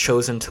always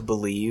chosen to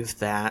believe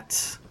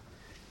that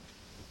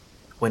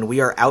when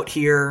we are out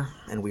here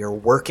and we are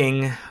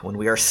working, when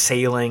we are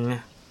sailing,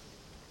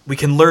 we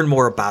can learn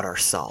more about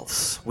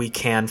ourselves. We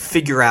can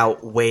figure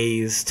out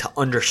ways to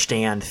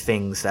understand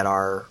things that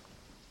are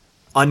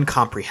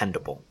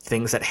uncomprehendable,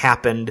 things that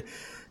happened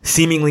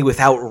seemingly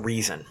without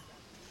reason.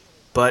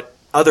 But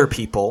other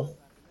people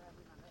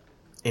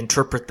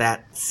interpret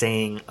that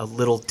saying a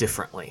little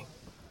differently.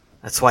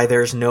 That's why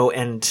there's no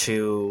end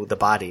to the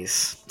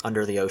bodies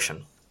under the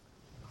ocean.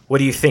 What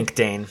do you think,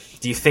 Dane?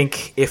 Do you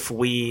think if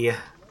we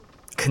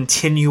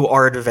continue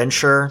our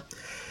adventure,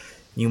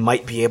 you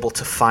might be able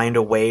to find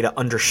a way to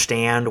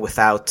understand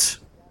without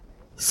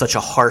such a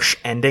harsh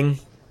ending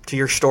to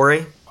your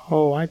story?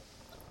 Oh, I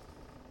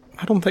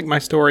don't think my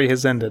story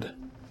has ended.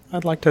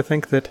 I'd like to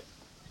think that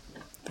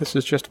this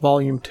is just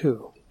volume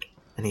 2.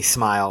 And he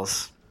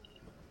smiles.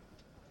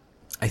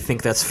 I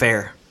think that's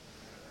fair.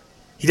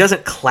 He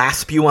doesn't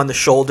clasp you on the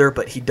shoulder,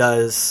 but he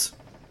does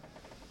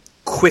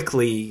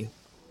quickly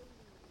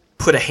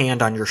put a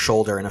hand on your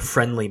shoulder in a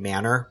friendly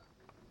manner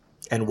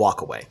and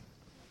walk away.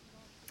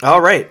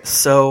 All right,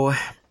 so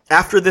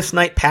after this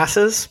night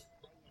passes,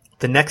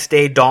 the next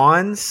day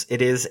dawns.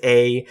 It is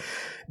a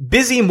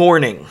busy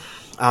morning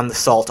on the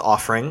Salt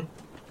Offering.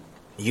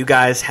 You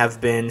guys have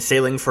been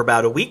sailing for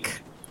about a week.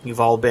 You've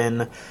all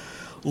been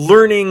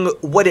learning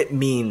what it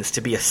means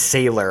to be a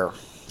sailor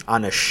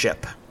on a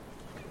ship.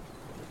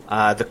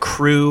 The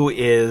crew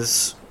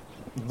is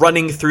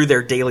running through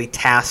their daily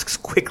tasks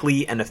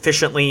quickly and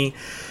efficiently.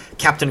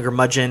 Captain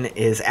Curmudgeon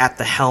is at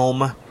the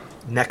helm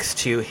next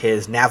to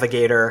his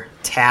navigator,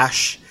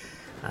 Tash.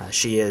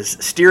 She is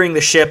steering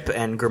the ship,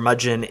 and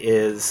Curmudgeon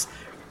is,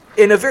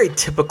 in a very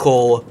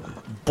typical,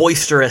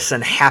 boisterous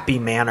and happy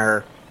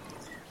manner,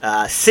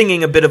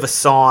 singing a bit of a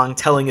song,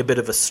 telling a bit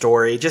of a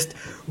story, just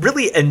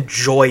really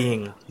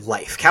enjoying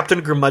life.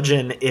 Captain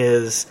Curmudgeon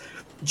is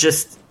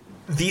just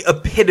the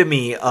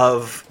epitome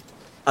of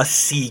a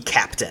sea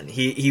captain.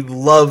 He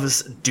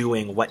loves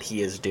doing what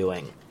he is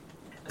doing.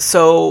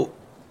 So,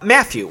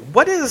 Matthew,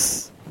 what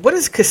is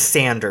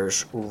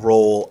Cassander's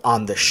role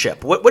on the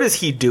ship? What is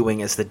he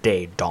doing as the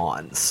day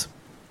dawns?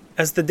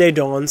 As the day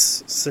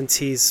dawns, since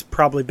he's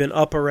probably been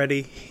up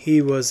already,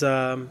 he was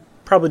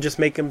probably just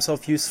making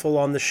himself useful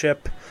on the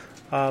ship,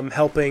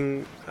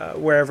 helping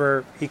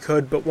wherever he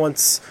could. But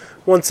once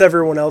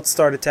everyone else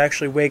started to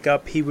actually wake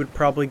up, he would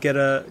probably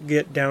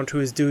get down to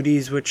his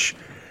duties, which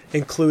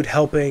include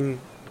helping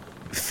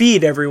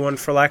feed everyone,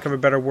 for lack of a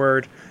better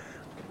word.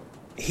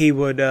 He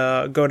would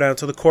go down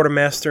to the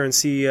quartermaster and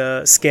see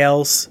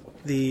Scales,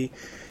 the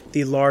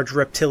large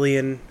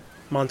reptilian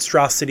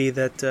monstrosity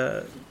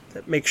that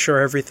makes sure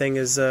everything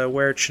is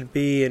where it should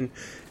be and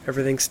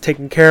everything's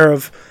taken care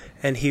of.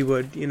 And he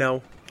would,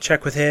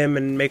 check with him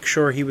and make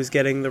sure he was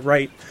getting the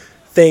right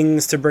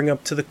things to bring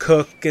up to the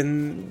cook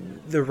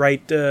and the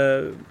right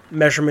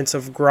measurements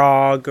of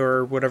grog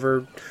or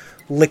whatever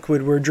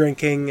liquid we're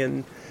drinking,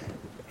 and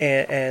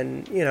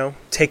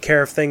take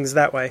care of things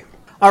that way.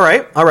 All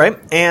right.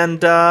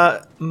 And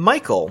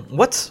Michael,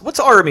 what's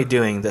Army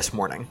doing this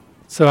morning?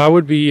 So I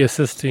would be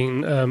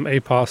assisting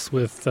APOS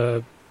with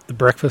the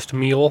breakfast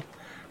meal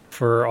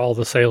for all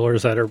the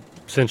sailors that are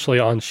essentially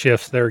on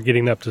shifts. They're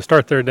getting up to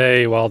start their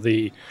day while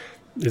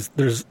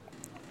there's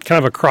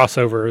kind of a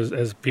crossover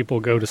as people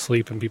go to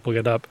sleep and people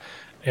get up.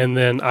 And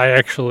then I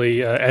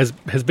actually, as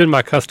has been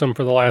my custom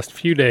for the last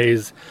few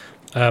days,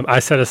 I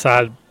set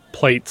aside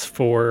plates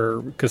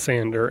for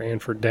Cassander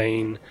and for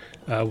Dane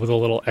with a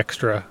little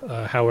extra,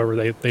 however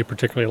they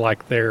particularly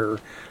like their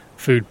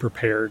food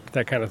prepared,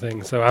 that kind of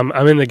thing. So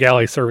I'm in the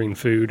galley serving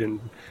food and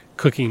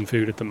cooking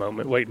food at the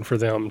moment, waiting for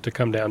them to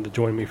come down to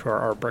join me for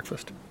our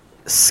breakfast.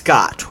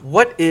 Scott,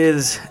 what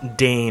is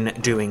Dane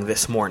doing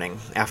this morning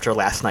after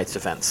last night's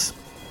events?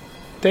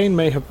 Dane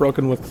may have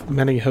broken with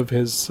many of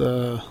his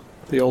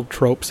the old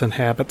tropes and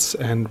habits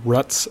and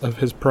ruts of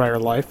his prior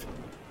life,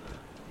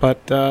 but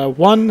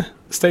one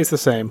stays the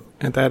same,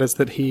 and that is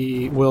that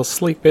he will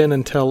sleep in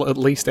until at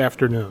least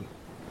afternoon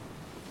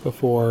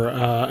before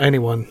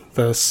anyone,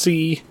 the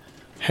sea,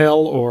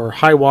 hell, or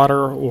high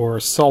water, or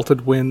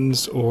salted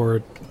winds,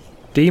 or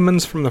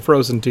demons from the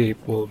frozen deep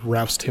will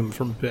roust him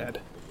from bed.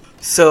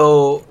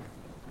 So,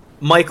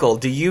 Michael,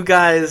 do you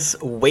guys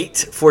wait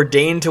for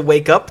Dane to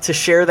wake up to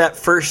share that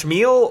first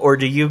meal, or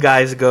do you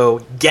guys go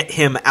get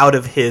him out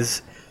of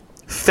his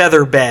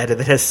feather bed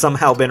that has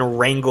somehow been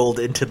wrangled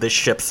into the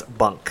ship's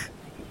bunk?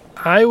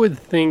 I would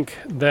think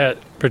that,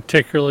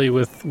 particularly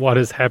with what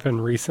has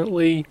happened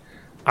recently,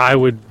 I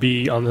would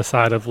be on the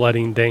side of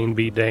letting Dane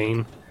be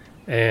Dane,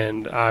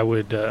 and I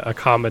would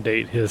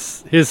accommodate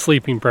his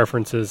sleeping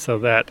preferences so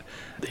that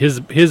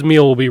his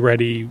meal will be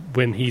ready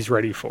when he's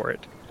ready for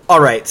it. All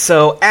right,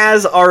 so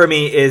as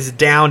Arami is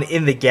down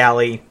in the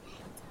galley,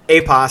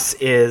 Apos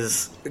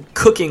is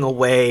cooking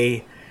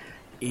away.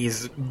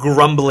 He's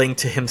grumbling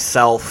to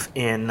himself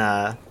in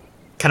kind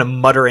of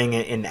muttering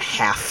in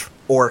half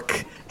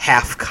orc,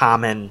 half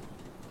common.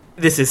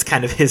 This is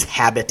kind of his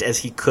habit as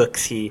he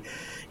cooks. He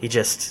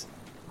just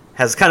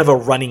has kind of a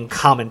running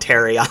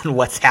commentary on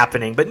what's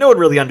happening, but no one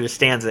really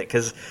understands it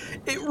because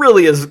it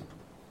really is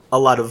a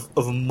lot of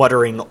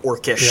muttering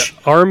orcish. Yeah.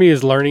 Army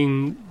is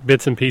learning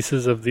bits and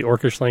pieces of the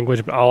orcish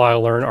language, but all I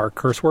learn are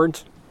curse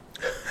words.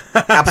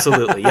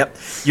 Absolutely, yep.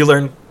 You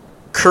learn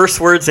curse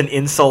words and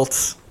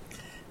insults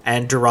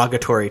and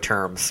derogatory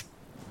terms.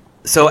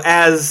 So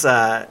as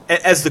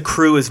the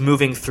crew is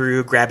moving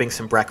through, grabbing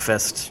some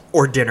breakfast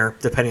or dinner,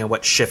 depending on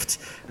what shift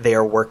they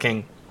are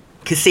working,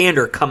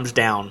 Cassander comes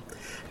down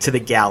to the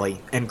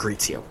galley and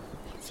greets you.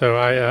 So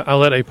I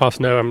let Apos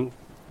know I'm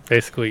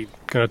basically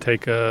going to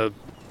take a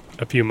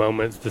few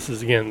moments. This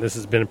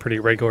has been pretty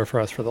regular for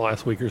us for the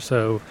last week or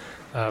so.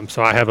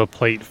 So I have a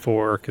plate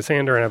for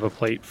Cassander and I have a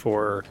plate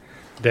for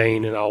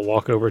Dane, and I'll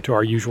walk over to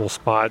our usual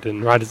spot.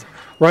 And right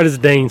as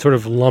Dane sort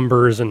of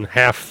lumbers and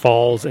half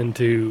falls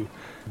into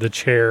the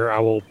chair, I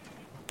will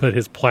put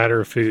his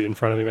platter of food in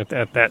front of him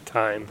at that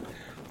time,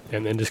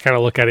 and then just kind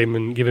of look at him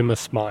and give him a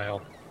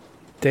smile.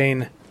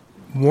 Dane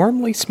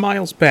warmly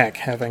smiles back,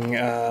 having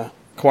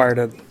acquired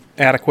an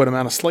adequate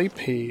amount of sleep.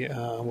 He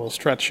will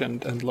stretch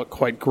and look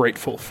quite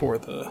grateful for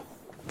the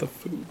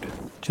food.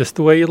 Just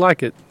the way you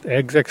like it.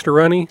 Eggs extra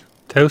runny,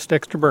 toast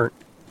extra burnt.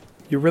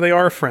 You really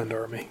are a friend,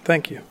 Army.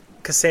 Thank you.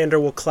 Cassander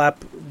will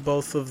clap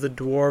both of the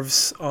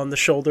dwarves on the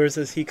shoulders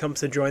as he comes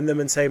to join them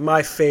and say,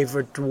 "My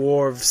favorite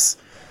dwarves."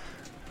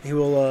 He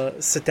will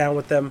sit down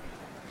with them.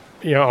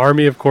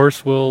 Army, of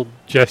course, will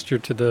gesture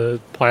to the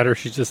platter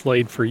she's just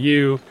laid for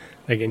you.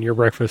 Again, your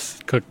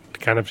breakfast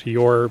cooked kind of to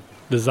your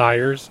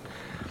desires.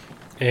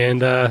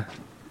 And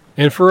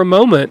for a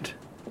moment,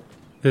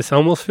 this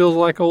almost feels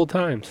like old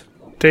times.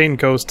 Dane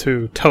goes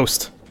to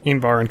toast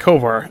Ingvar and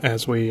Kovar,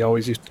 as we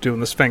always used to do in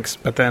the Sphinx,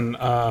 but then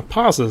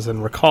pauses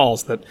and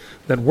recalls that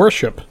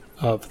worship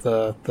of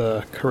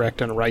the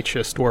correct and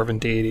righteous dwarven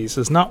deities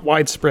is not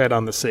widespread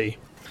on the sea.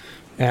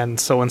 And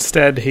so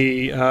instead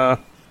he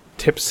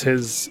tips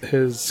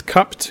his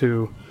cup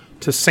to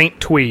Saint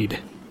Tweed.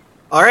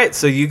 All right,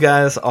 so you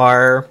guys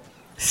are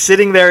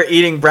sitting there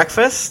eating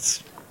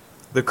breakfast.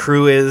 The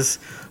crew is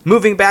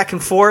moving back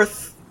and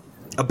forth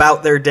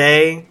about their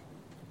day.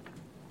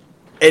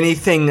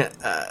 Anything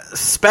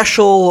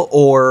special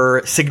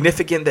or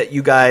significant that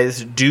you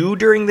guys do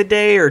during the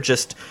day, or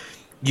just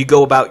you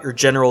go about your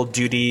general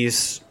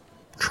duties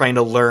trying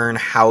to learn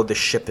how the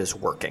ship is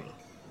working?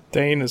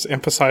 Dane is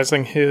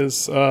emphasizing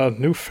his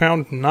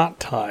newfound knot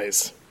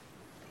ties.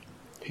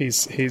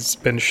 He's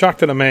been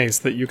shocked and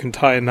amazed that you can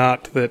tie a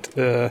knot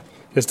that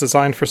is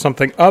designed for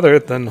something other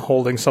than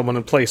holding someone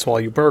in place while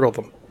you burgle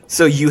them.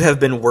 So you have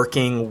been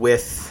working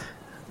with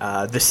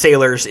the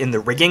sailors in the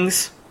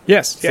riggings?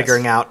 Yes.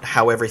 Figuring out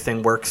how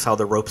everything works, how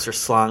the ropes are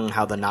slung,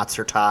 how the knots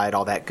are tied,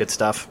 all that good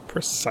stuff.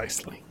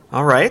 Precisely.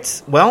 All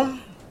right. Well,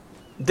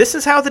 this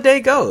is how the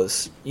day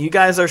goes. You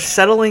guys are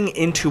settling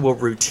into a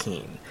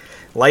routine.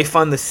 Life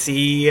on the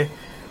sea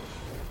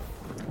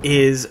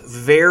is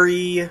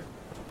very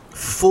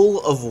full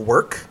of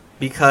work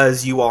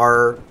because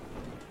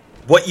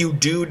what you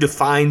do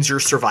defines your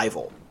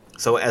survival.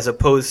 So as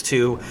opposed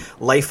to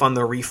life on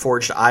the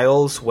Reforged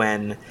Isles,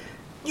 when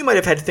you might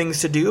have had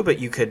things to do, but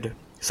you could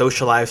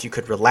socialize, you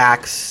could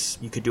relax,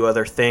 you could do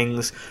other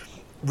things.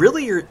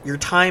 Really, your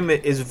time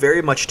is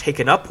very much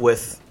taken up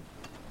with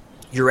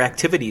your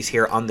activities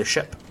here on the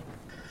ship.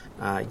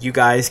 You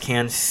guys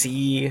can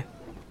see,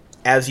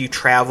 as you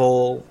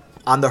travel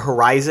on the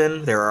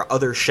horizon, there are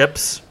other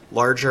ships,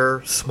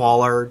 larger,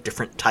 smaller,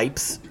 different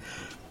types.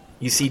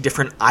 You see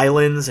different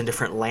islands and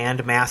different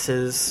land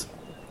masses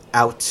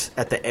out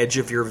at the edge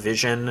of your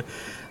vision.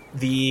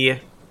 The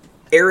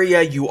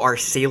area you are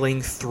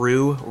sailing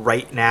through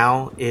right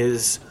now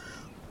is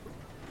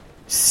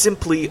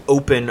simply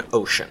open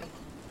ocean.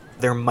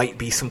 There might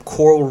be some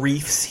coral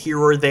reefs here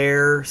or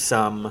there,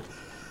 some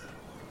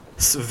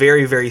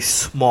very, very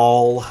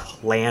small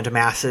land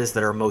masses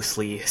that are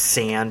mostly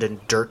sand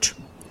and dirt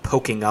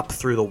poking up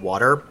through the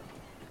water,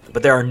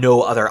 but there are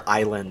no other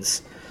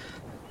islands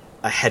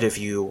ahead of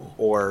you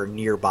or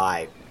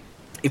nearby.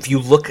 If you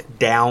look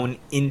down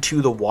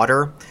into the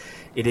water,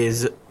 it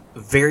is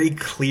very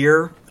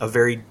clear, a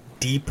very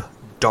deep,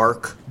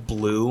 dark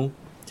blue.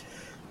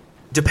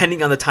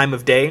 Depending on the time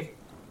of day,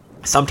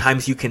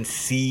 Sometimes you can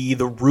see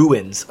the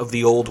ruins of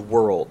the old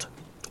world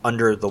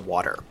under the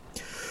water.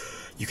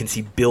 You can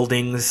see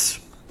buildings,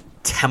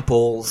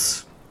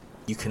 temples.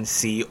 You can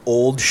see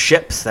old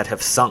ships that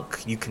have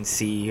sunk. You can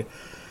see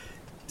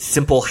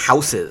simple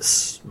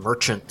houses,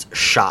 merchant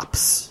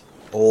shops,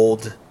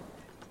 old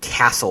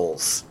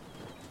castles,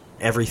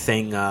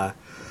 everything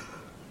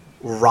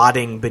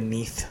rotting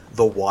beneath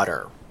the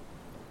water.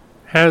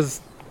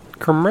 Has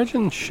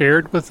Curmudgeon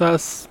shared with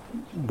us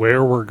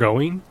where we're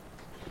going?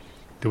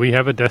 Do we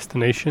have a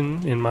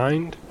destination in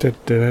mind? Did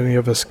any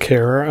of us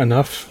care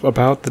enough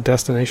about the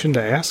destination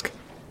to ask?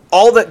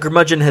 All that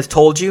Curmudgeon has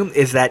told you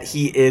is that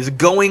he is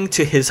going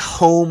to his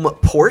home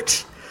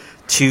port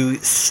to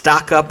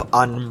stock up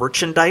on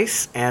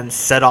merchandise and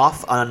set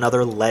off on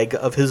another leg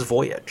of his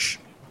voyage.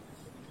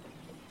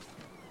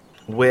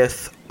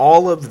 With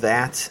all of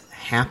that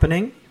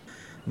happening,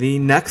 the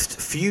next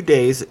few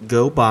days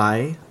go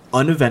by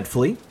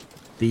uneventfully.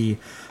 The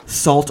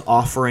salt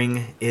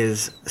offering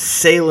is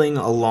sailing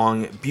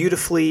along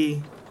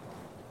beautifully.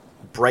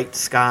 Bright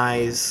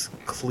skies,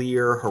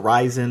 clear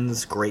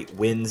horizons, great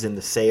winds in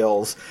the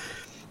sails.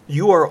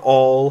 You are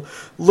all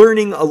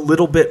learning a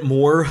little bit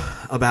more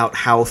about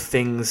how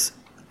things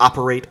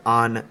operate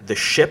on the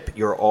ship.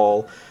 You're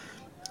all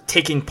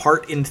taking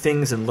part in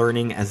things and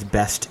learning as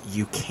best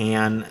you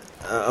can.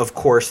 Of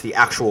course, the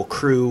actual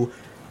crew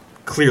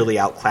clearly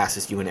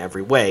outclasses you in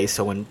every way,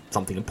 so when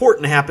something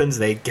important happens,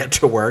 they get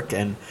to work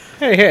and...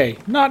 Hey,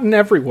 not in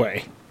every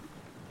way.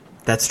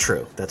 That's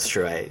true.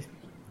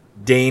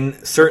 Dane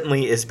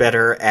certainly is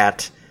better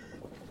at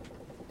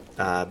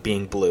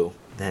being blue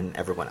than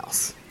everyone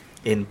else,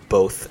 in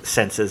both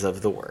senses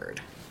of the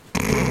word.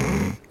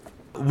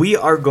 We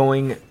are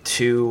going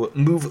to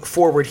move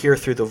forward here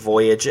through the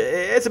voyage.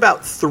 It's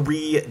about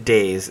 3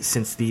 days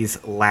since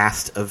these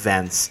last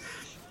events,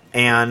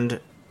 and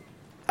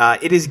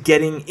it is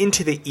getting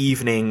into the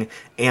evening,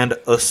 and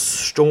a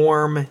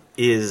storm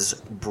is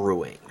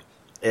brewing.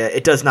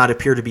 It does not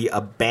appear to be a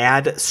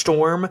bad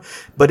storm,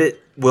 but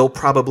it will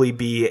probably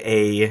be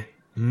a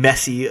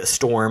messy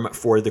storm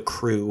for the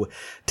crew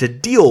to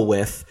deal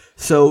with.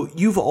 So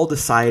you've all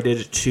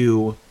decided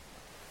to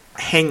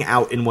hang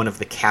out in one of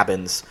the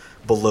cabins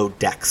below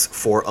decks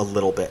for a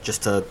little bit,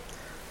 just to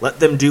let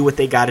them do what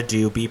they got to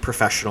do, be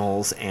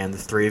professionals, and the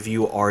three of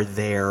you are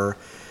there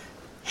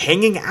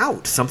hanging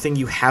out, something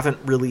you haven't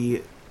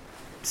really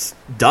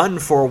done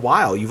for a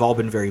while. You've all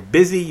been very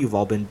busy. You've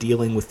all been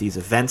dealing with these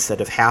events that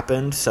have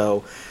happened.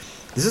 So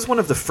this is one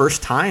of the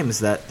first times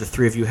that the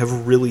three of you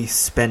have really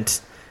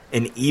spent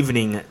an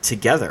evening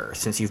together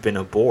since you've been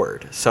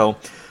aboard. So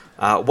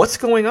what's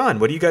going on?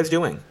 What are you guys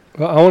doing?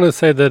 Well, I want to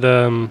say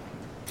that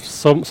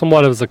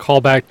somewhat as a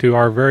callback to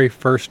our very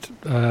first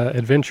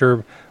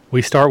adventure,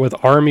 we start with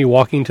Army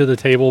walking to the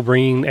table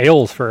bringing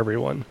ales for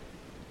everyone.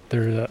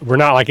 We're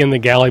not like in the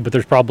galley, but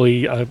there's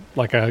probably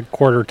like a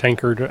quarter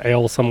tankard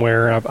ale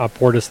somewhere. I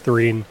poured us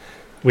 3, and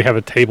we have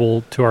a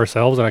table to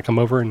ourselves, and I come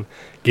over and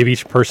give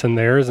each person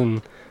theirs,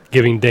 and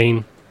giving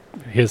Dane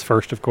his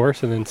first, of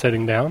course, and then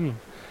sitting down.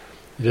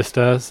 Just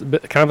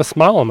kind of a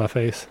smile on my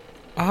face.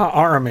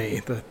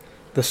 Army,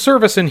 the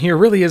service in here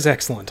really is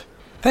excellent.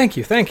 Thank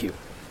you.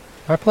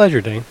 My pleasure,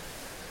 Dane.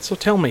 So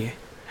tell me,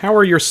 how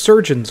are your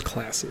surgeon's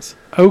classes?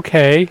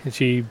 Okay.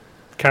 She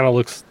kind of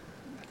looks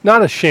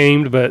not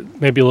ashamed,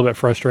 but maybe a little bit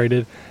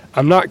frustrated.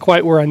 I'm not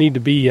quite where I need to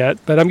be yet,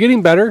 but I'm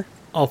getting better.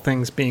 All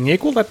things being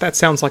equal, that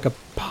sounds like a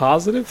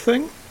positive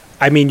thing.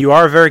 I mean, you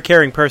are a very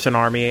caring person,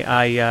 Army.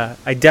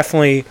 I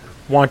definitely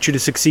want you to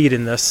succeed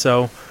in this,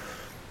 so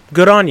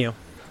good on you.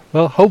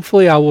 Well,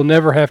 hopefully I will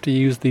never have to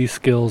use these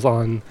skills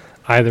on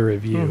either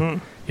of you.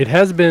 Mm-hmm. It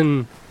has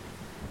been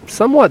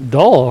somewhat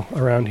dull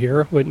around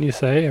here, wouldn't you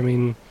say? I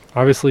mean,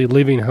 obviously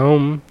leaving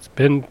home, it's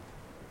been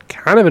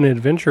kind of an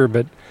adventure,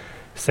 but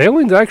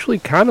sailing's actually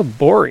kind of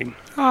boring.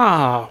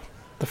 The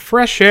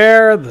fresh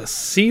air, the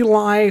sea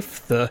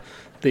life, the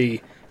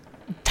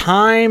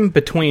time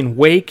between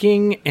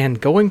waking and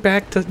going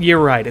back to... You're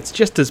right, it's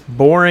just as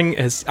boring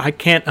as I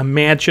can't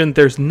imagine.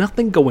 There's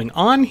nothing going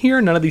on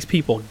here. None of these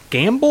people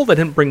gamble. They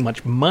didn't bring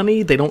much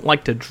money. They don't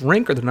like to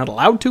drink, or they're not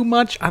allowed too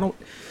much.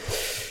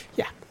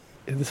 Yeah.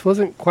 This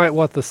wasn't quite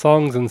what the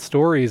songs and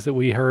stories that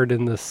we heard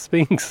in the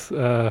Sphinx...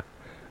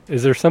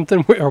 Is there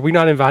something? Are we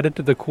not invited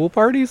to the cool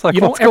parties? Like,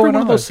 what's every going one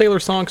on? of those sailor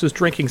songs is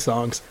drinking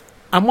songs.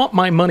 I want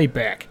my money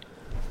back.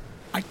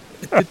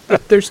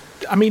 They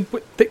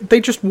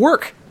just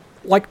work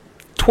like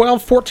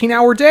 12,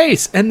 14-hour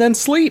days and then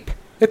sleep.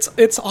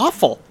 It's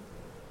awful.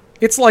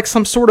 It's like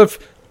some sort of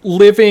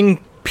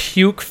living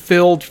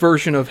puke-filled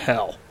version of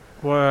hell.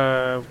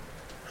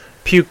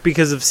 Puke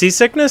because of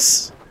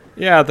seasickness?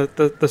 Yeah,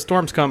 the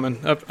storm's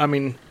coming.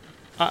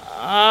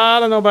 I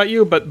don't know about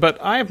you, but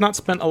I have not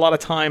spent a lot of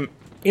time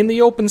in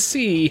the open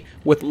sea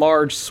with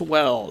large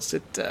swells.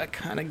 It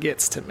kind of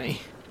gets to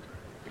me.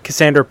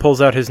 Cassander pulls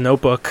out his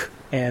notebook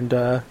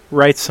and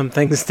writes some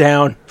things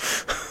down.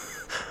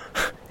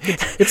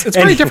 It's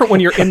very different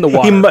when you're in the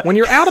water. When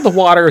you're out of the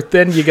water,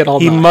 then you get all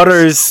He nice,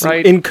 mutters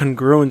right?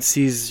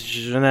 incongruencies,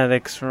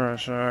 genetics.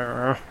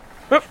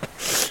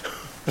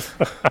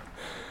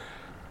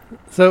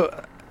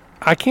 So,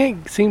 I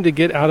can't seem to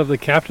get out of the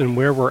captain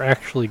where we're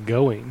actually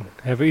going.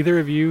 Have either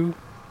of you,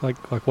 like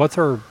what's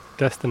our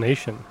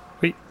destination?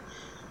 We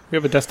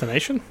have a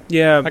destination?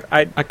 Yeah,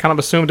 I kind of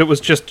assumed it was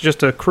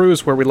just a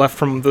cruise where we left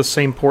from the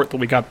same port that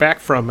we got back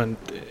from, and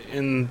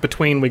in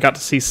between we got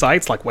to see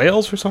sights like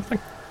whales or something.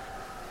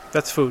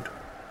 that's food.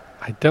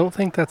 I don't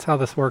think that's how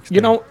this works.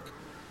 You know,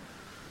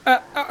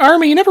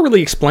 Army, you never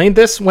really explained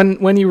this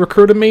when you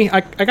recruited me.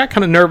 I got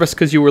kind of nervous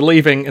because you were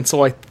leaving, and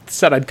so I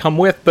said I'd come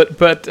with.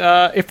 But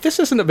if this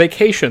isn't a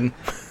vacation,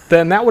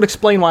 then that would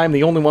explain why I'm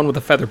the only one with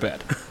a feather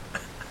bed.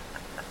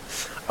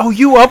 Oh,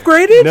 you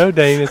upgraded? No,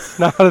 Dane, it's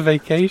not a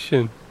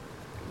vacation.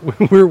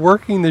 We're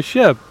working the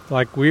ship.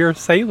 Like, we are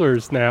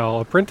sailors now,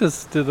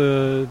 apprentice to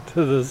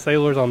the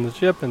sailors on the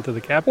ship and to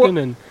the captain. Well,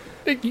 and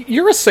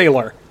you're a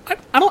sailor.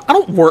 I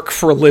don't work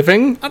for a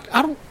living.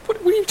 I don't.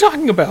 What are you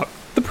talking about?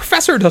 The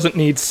professor doesn't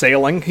need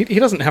sailing. He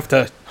doesn't have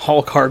to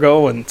haul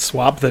cargo and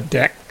swab the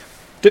deck.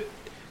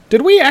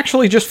 Did we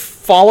actually just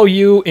follow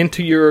you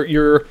into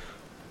your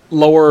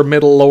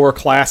lower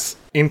class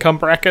income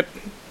bracket,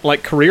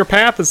 like career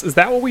path? Is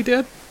that what we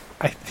did?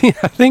 I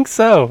think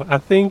so. I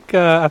think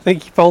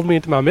you followed me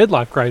into my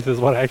midlife crisis.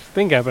 What I actually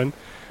think happened.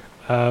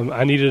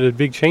 I needed a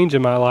big change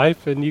in my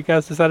life, and you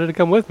guys decided to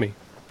come with me.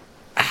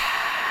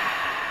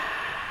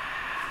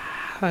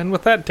 And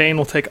with that, Dane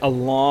will take a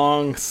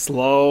long,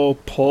 slow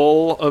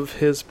pull of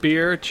his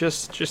beer.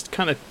 Just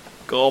kind of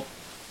gulp,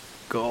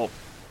 gulp,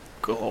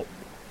 gulp,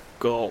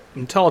 gulp,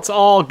 until it's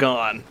all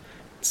gone.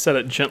 Set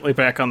it gently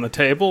back on the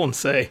table and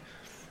say,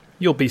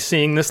 "You'll be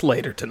seeing this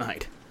later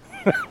tonight."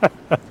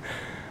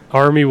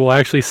 Army will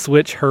actually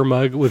switch her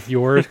mug with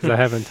yours, because I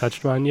haven't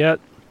touched mine yet,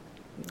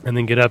 and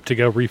then get up to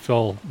go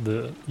refill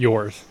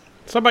yours.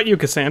 So how about you,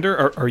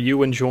 Cassander? Are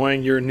you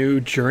enjoying your new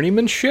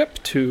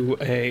journeymanship to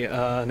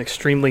an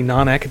extremely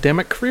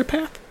non-academic career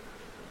path?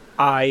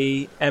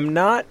 I am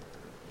not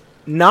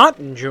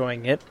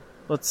enjoying it.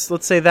 Let's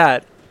say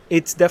that.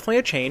 It's definitely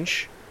a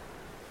change.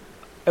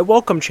 A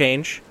welcome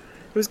change.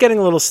 It was getting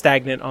a little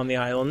stagnant on the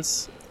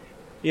islands.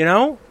 You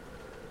know?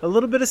 A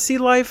little bit of sea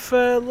life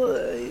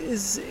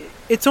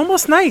it's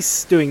almost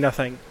nice doing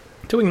nothing.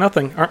 Doing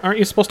nothing? Aren't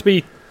you supposed to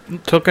be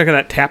looking at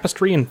that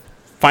tapestry and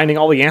finding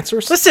all the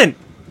answers? Listen!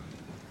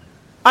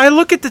 I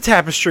look at the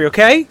tapestry,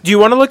 okay? Do you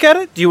want to look at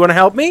it? Do you want to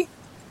help me?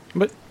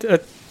 But,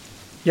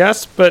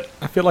 yes, but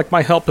I feel like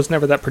my help is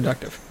never that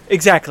productive.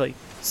 Exactly.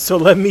 So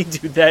let me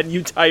do that and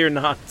you tie your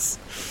knots.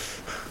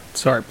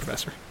 Sorry,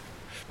 Professor.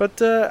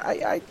 But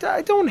I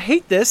don't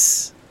hate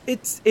this.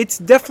 It's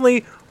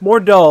definitely more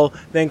dull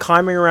than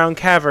climbing around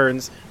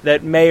caverns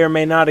that may or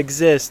may not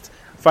exist,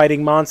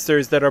 fighting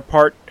monsters that are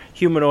part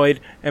humanoid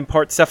and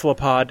part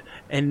cephalopod,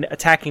 and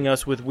attacking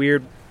us with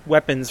weird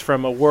weapons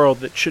from a world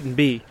that shouldn't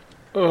be.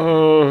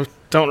 Oh,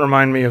 don't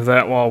remind me of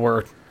that while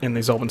we're in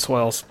these open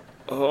swells.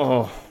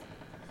 Oh,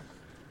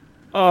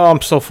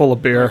 I'm so full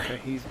of beer.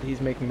 Okay,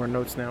 he's making more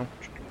notes now.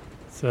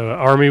 So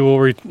Army will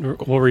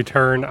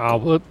return.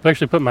 I'll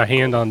actually put my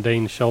hand on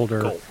Dane's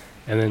shoulder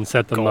and then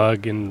set the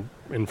mug in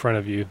front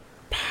of you.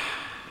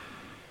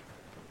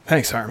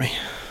 Thanks, Army.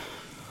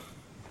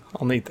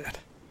 I'll need that.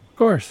 Of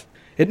course.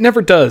 It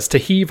never does to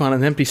heave on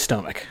an empty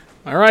stomach.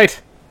 All right?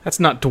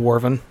 That's not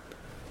dwarven.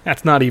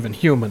 That's not even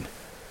human.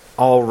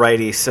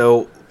 Alrighty,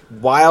 so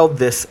while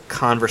this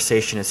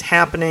conversation is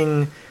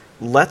happening,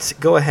 let's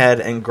go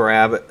ahead and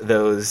grab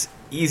those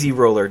easy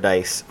roller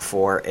dice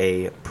for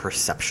a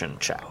perception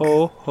check.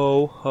 Ho,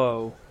 ho,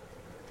 ho.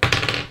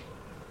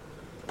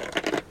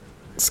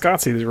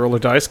 Scott's easy roller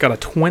dice got a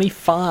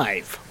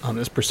 25 on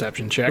this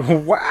perception check.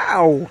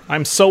 Wow!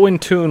 I'm so in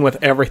tune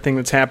with everything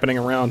that's happening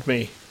around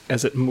me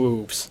as it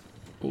moves.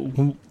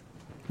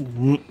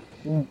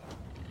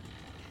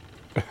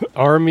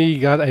 Army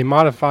got a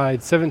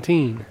modified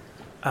 17.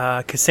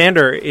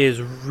 Cassander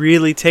is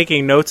really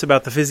taking notes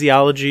about the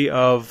physiology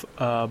of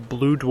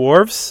blue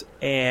dwarves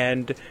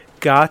and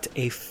got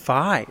a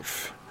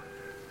 5.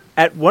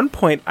 At one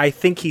point, I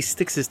think he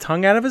sticks his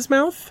tongue out of his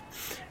mouth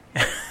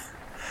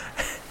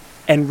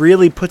and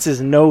really puts his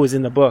nose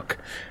in the book.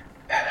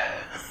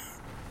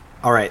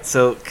 All right,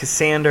 so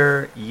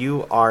Cassander,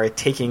 you are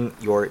taking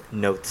your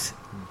notes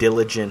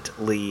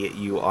diligently.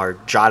 You are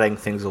jotting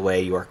things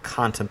away. You are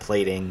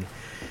contemplating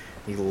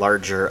the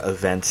larger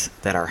events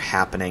that are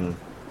happening.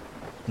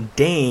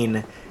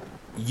 Dane,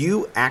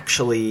 you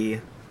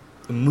actually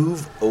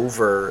move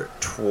over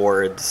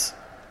towards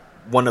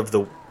one of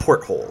the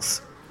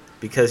portholes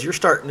because you're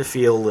starting to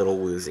feel a little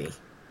woozy.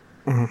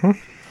 Mm-hmm.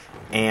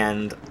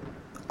 And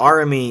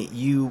Arami,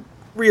 you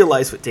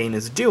realize what Dane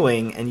is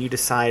doing, and you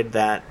decide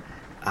that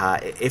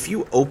if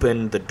you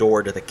open the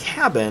door to the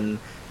cabin,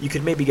 you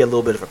could maybe get a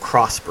little bit of a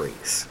cross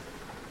breeze,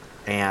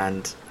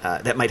 and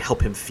that might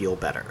help him feel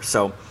better.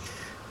 So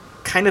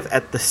kind of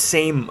at the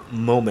same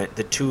moment,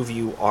 the two of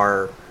you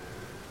are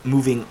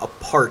moving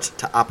apart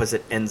to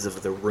opposite ends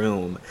of the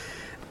room.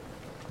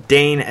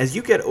 Dane, as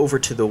you get over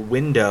to the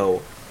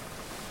window,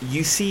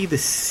 you see the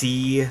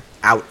sea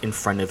out in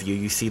front of you.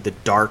 You see the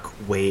dark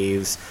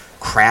waves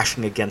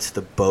crashing against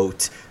the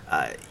boat.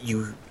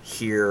 You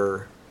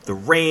hear the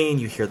rain,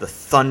 you hear the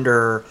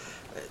thunder.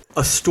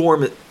 A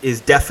storm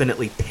is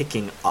definitely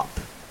picking up.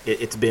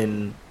 It's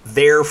been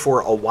there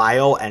for a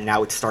while, and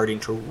now it's starting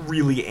to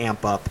really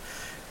amp up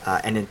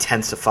and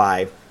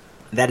intensify.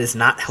 That is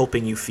not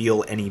helping you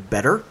feel any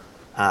better.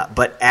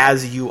 But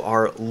as you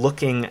are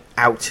looking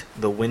out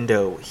the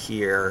window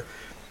here,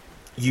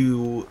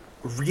 you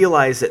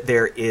realize that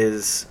there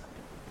is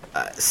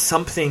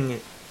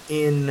something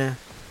in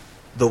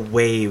the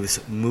waves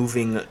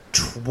moving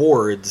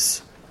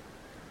towards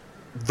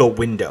the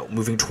window,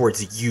 moving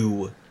towards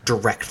you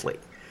directly.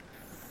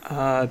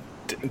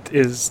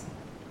 Is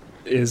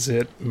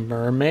it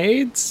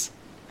mermaids?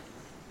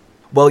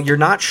 Well, you're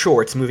not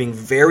sure. It's moving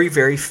very,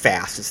 very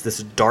fast. It's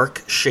this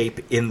dark shape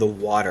in the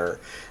water.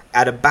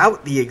 At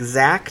about the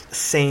exact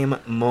same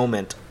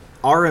moment,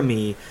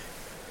 Arami,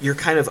 you're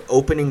kind of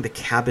opening the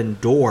cabin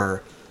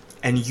door,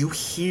 and you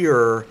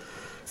hear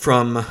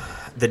from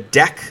the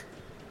deck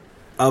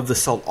of the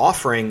Salt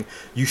Offering,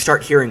 you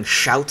start hearing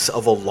shouts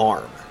of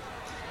alarm.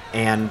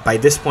 And by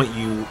this point,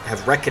 you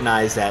have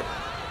recognized that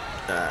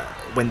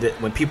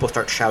when people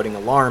start shouting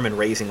alarm and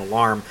raising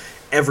alarm,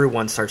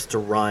 everyone starts to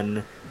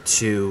run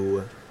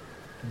to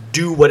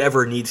do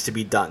whatever needs to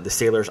be done. The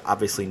sailors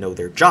obviously know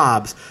their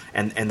jobs,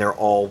 and they're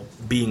all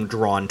being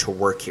drawn to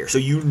work here. So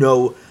you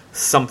know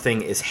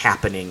something is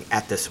happening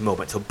at this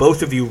moment. So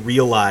both of you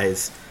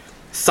realize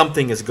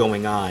something is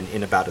going on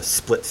in about a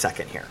split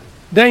second here.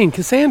 Dane,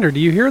 Cassandra, do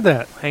you hear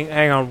that?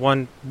 Hang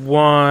on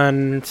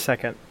one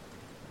second.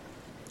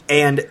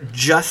 And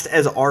just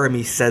as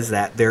Arami says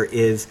that, there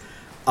is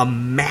a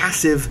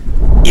massive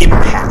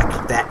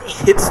impact that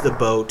hits the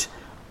boat,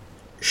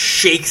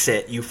 shakes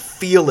it. You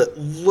feel it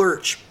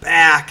lurch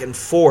back and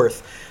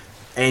forth,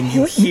 and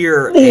you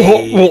hear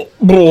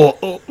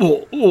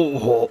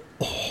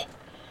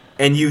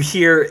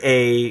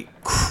a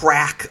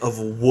crack of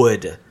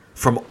wood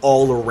from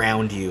all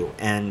around you,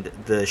 and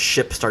the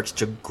ship starts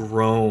to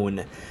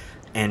groan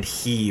and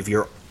heave.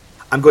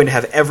 I'm going to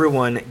have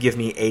everyone give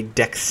me a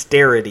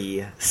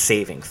dexterity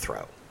saving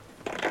throw.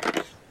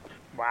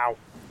 Wow.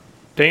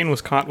 Dane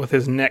was caught with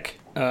his neck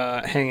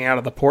hanging out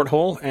of the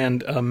porthole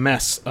and a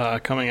mess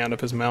coming out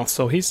of his mouth,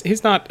 so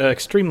he's not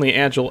extremely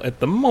agile at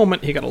the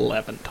moment. He got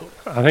 11 total.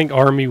 I think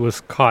Army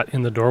was caught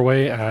in the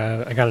doorway.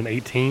 I got an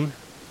 18,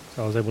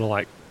 so I was able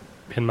to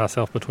pin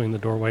myself between the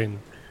doorway and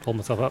hold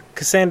myself up.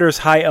 Cassandra's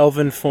high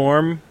elven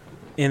form,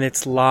 in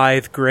its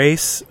lithe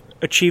grace,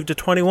 achieved a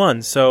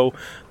 21. So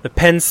the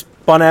pen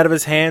spun out of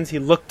his hands. He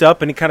looked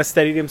up and he kind of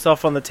steadied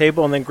himself on the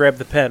table and then grabbed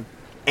the pen.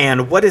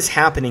 And what is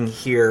happening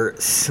here,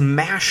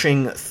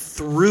 smashing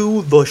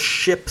through the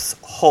ship's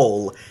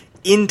hull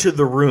into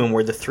the room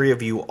where the three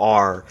of you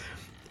are,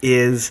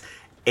 is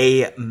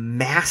a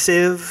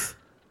massive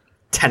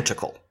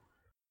tentacle.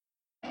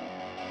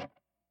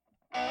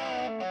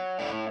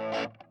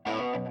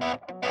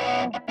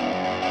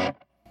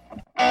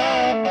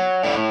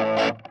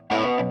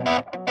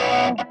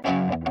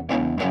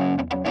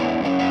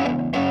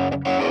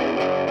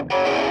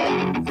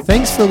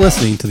 Thanks for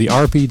listening to the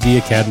RPG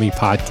Academy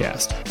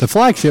podcast, the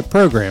flagship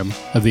program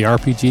of the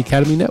RPG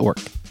Academy Network.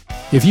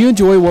 If you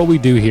enjoy what we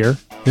do here,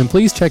 then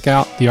please check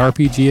out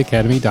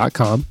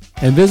therpgacademy.com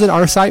and visit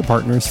our site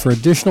partners for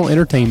additional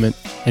entertainment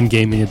and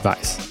gaming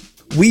advice.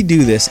 We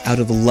do this out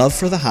of love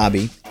for the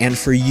hobby and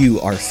for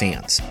you, our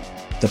fans.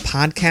 The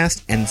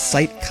podcast and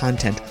site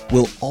content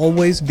will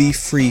always be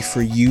free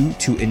for you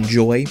to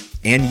enjoy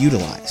and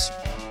utilize.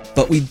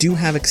 But we do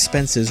have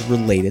expenses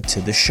related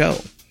to the show.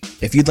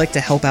 If you'd like to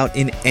help out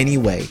in any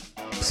way,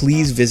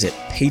 please visit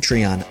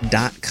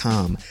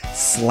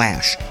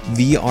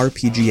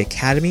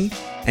patreon.com/therpgacademy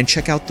and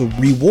check out the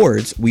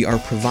rewards we are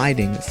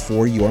providing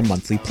for your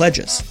monthly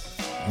pledges.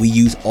 We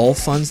use all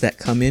funds that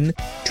come in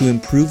to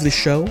improve the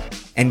show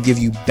and give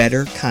you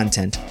better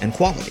content and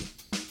quality.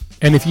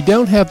 And if you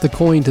don't have the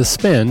coin to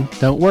spend,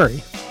 don't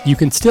worry. You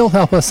can still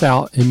help us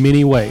out in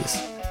many ways.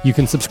 You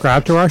can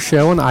subscribe to our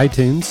show on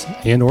iTunes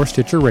and or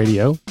Stitcher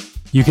Radio.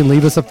 You can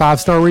leave us a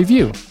 5-star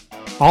review.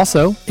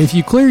 Also, if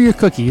you clear your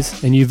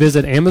cookies and you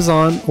visit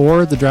Amazon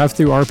or the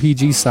Drive-Thru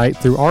RPG site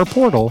through our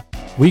portal,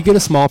 we get a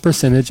small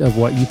percentage of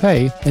what you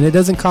pay, and it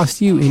doesn't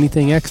cost you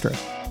anything extra.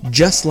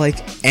 Just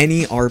like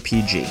any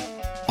RPG,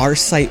 our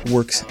site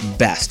works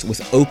best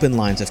with open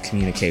lines of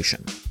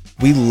communication.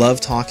 We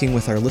love talking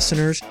with our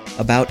listeners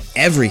about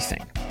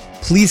everything.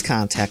 Please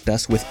contact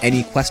us with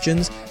any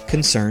questions,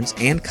 concerns,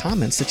 and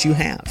comments that you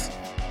have.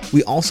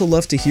 We also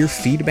love to hear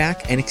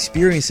feedback and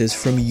experiences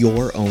from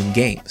your own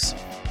games.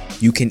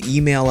 You can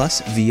email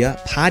us via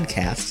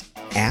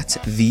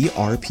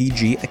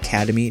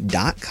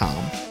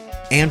podcast@therpgacademy.com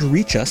and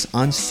reach us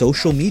on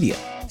social media,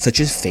 such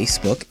as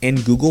Facebook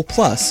and Google+,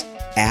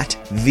 at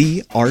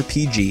The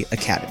RPG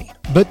Academy.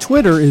 But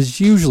Twitter is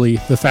usually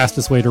the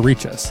fastest way to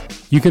reach us.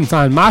 You can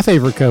find my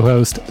favorite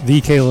co-host,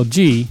 The Caleb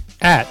G,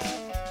 at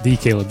The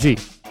Caleb G.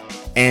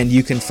 And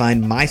you can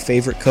find my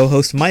favorite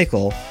co-host,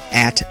 Michael,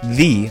 at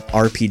The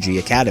RPG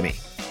Academy.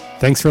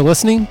 Thanks for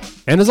listening,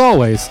 and as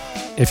always,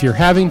 if you're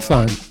having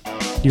fun,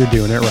 you're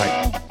doing it right.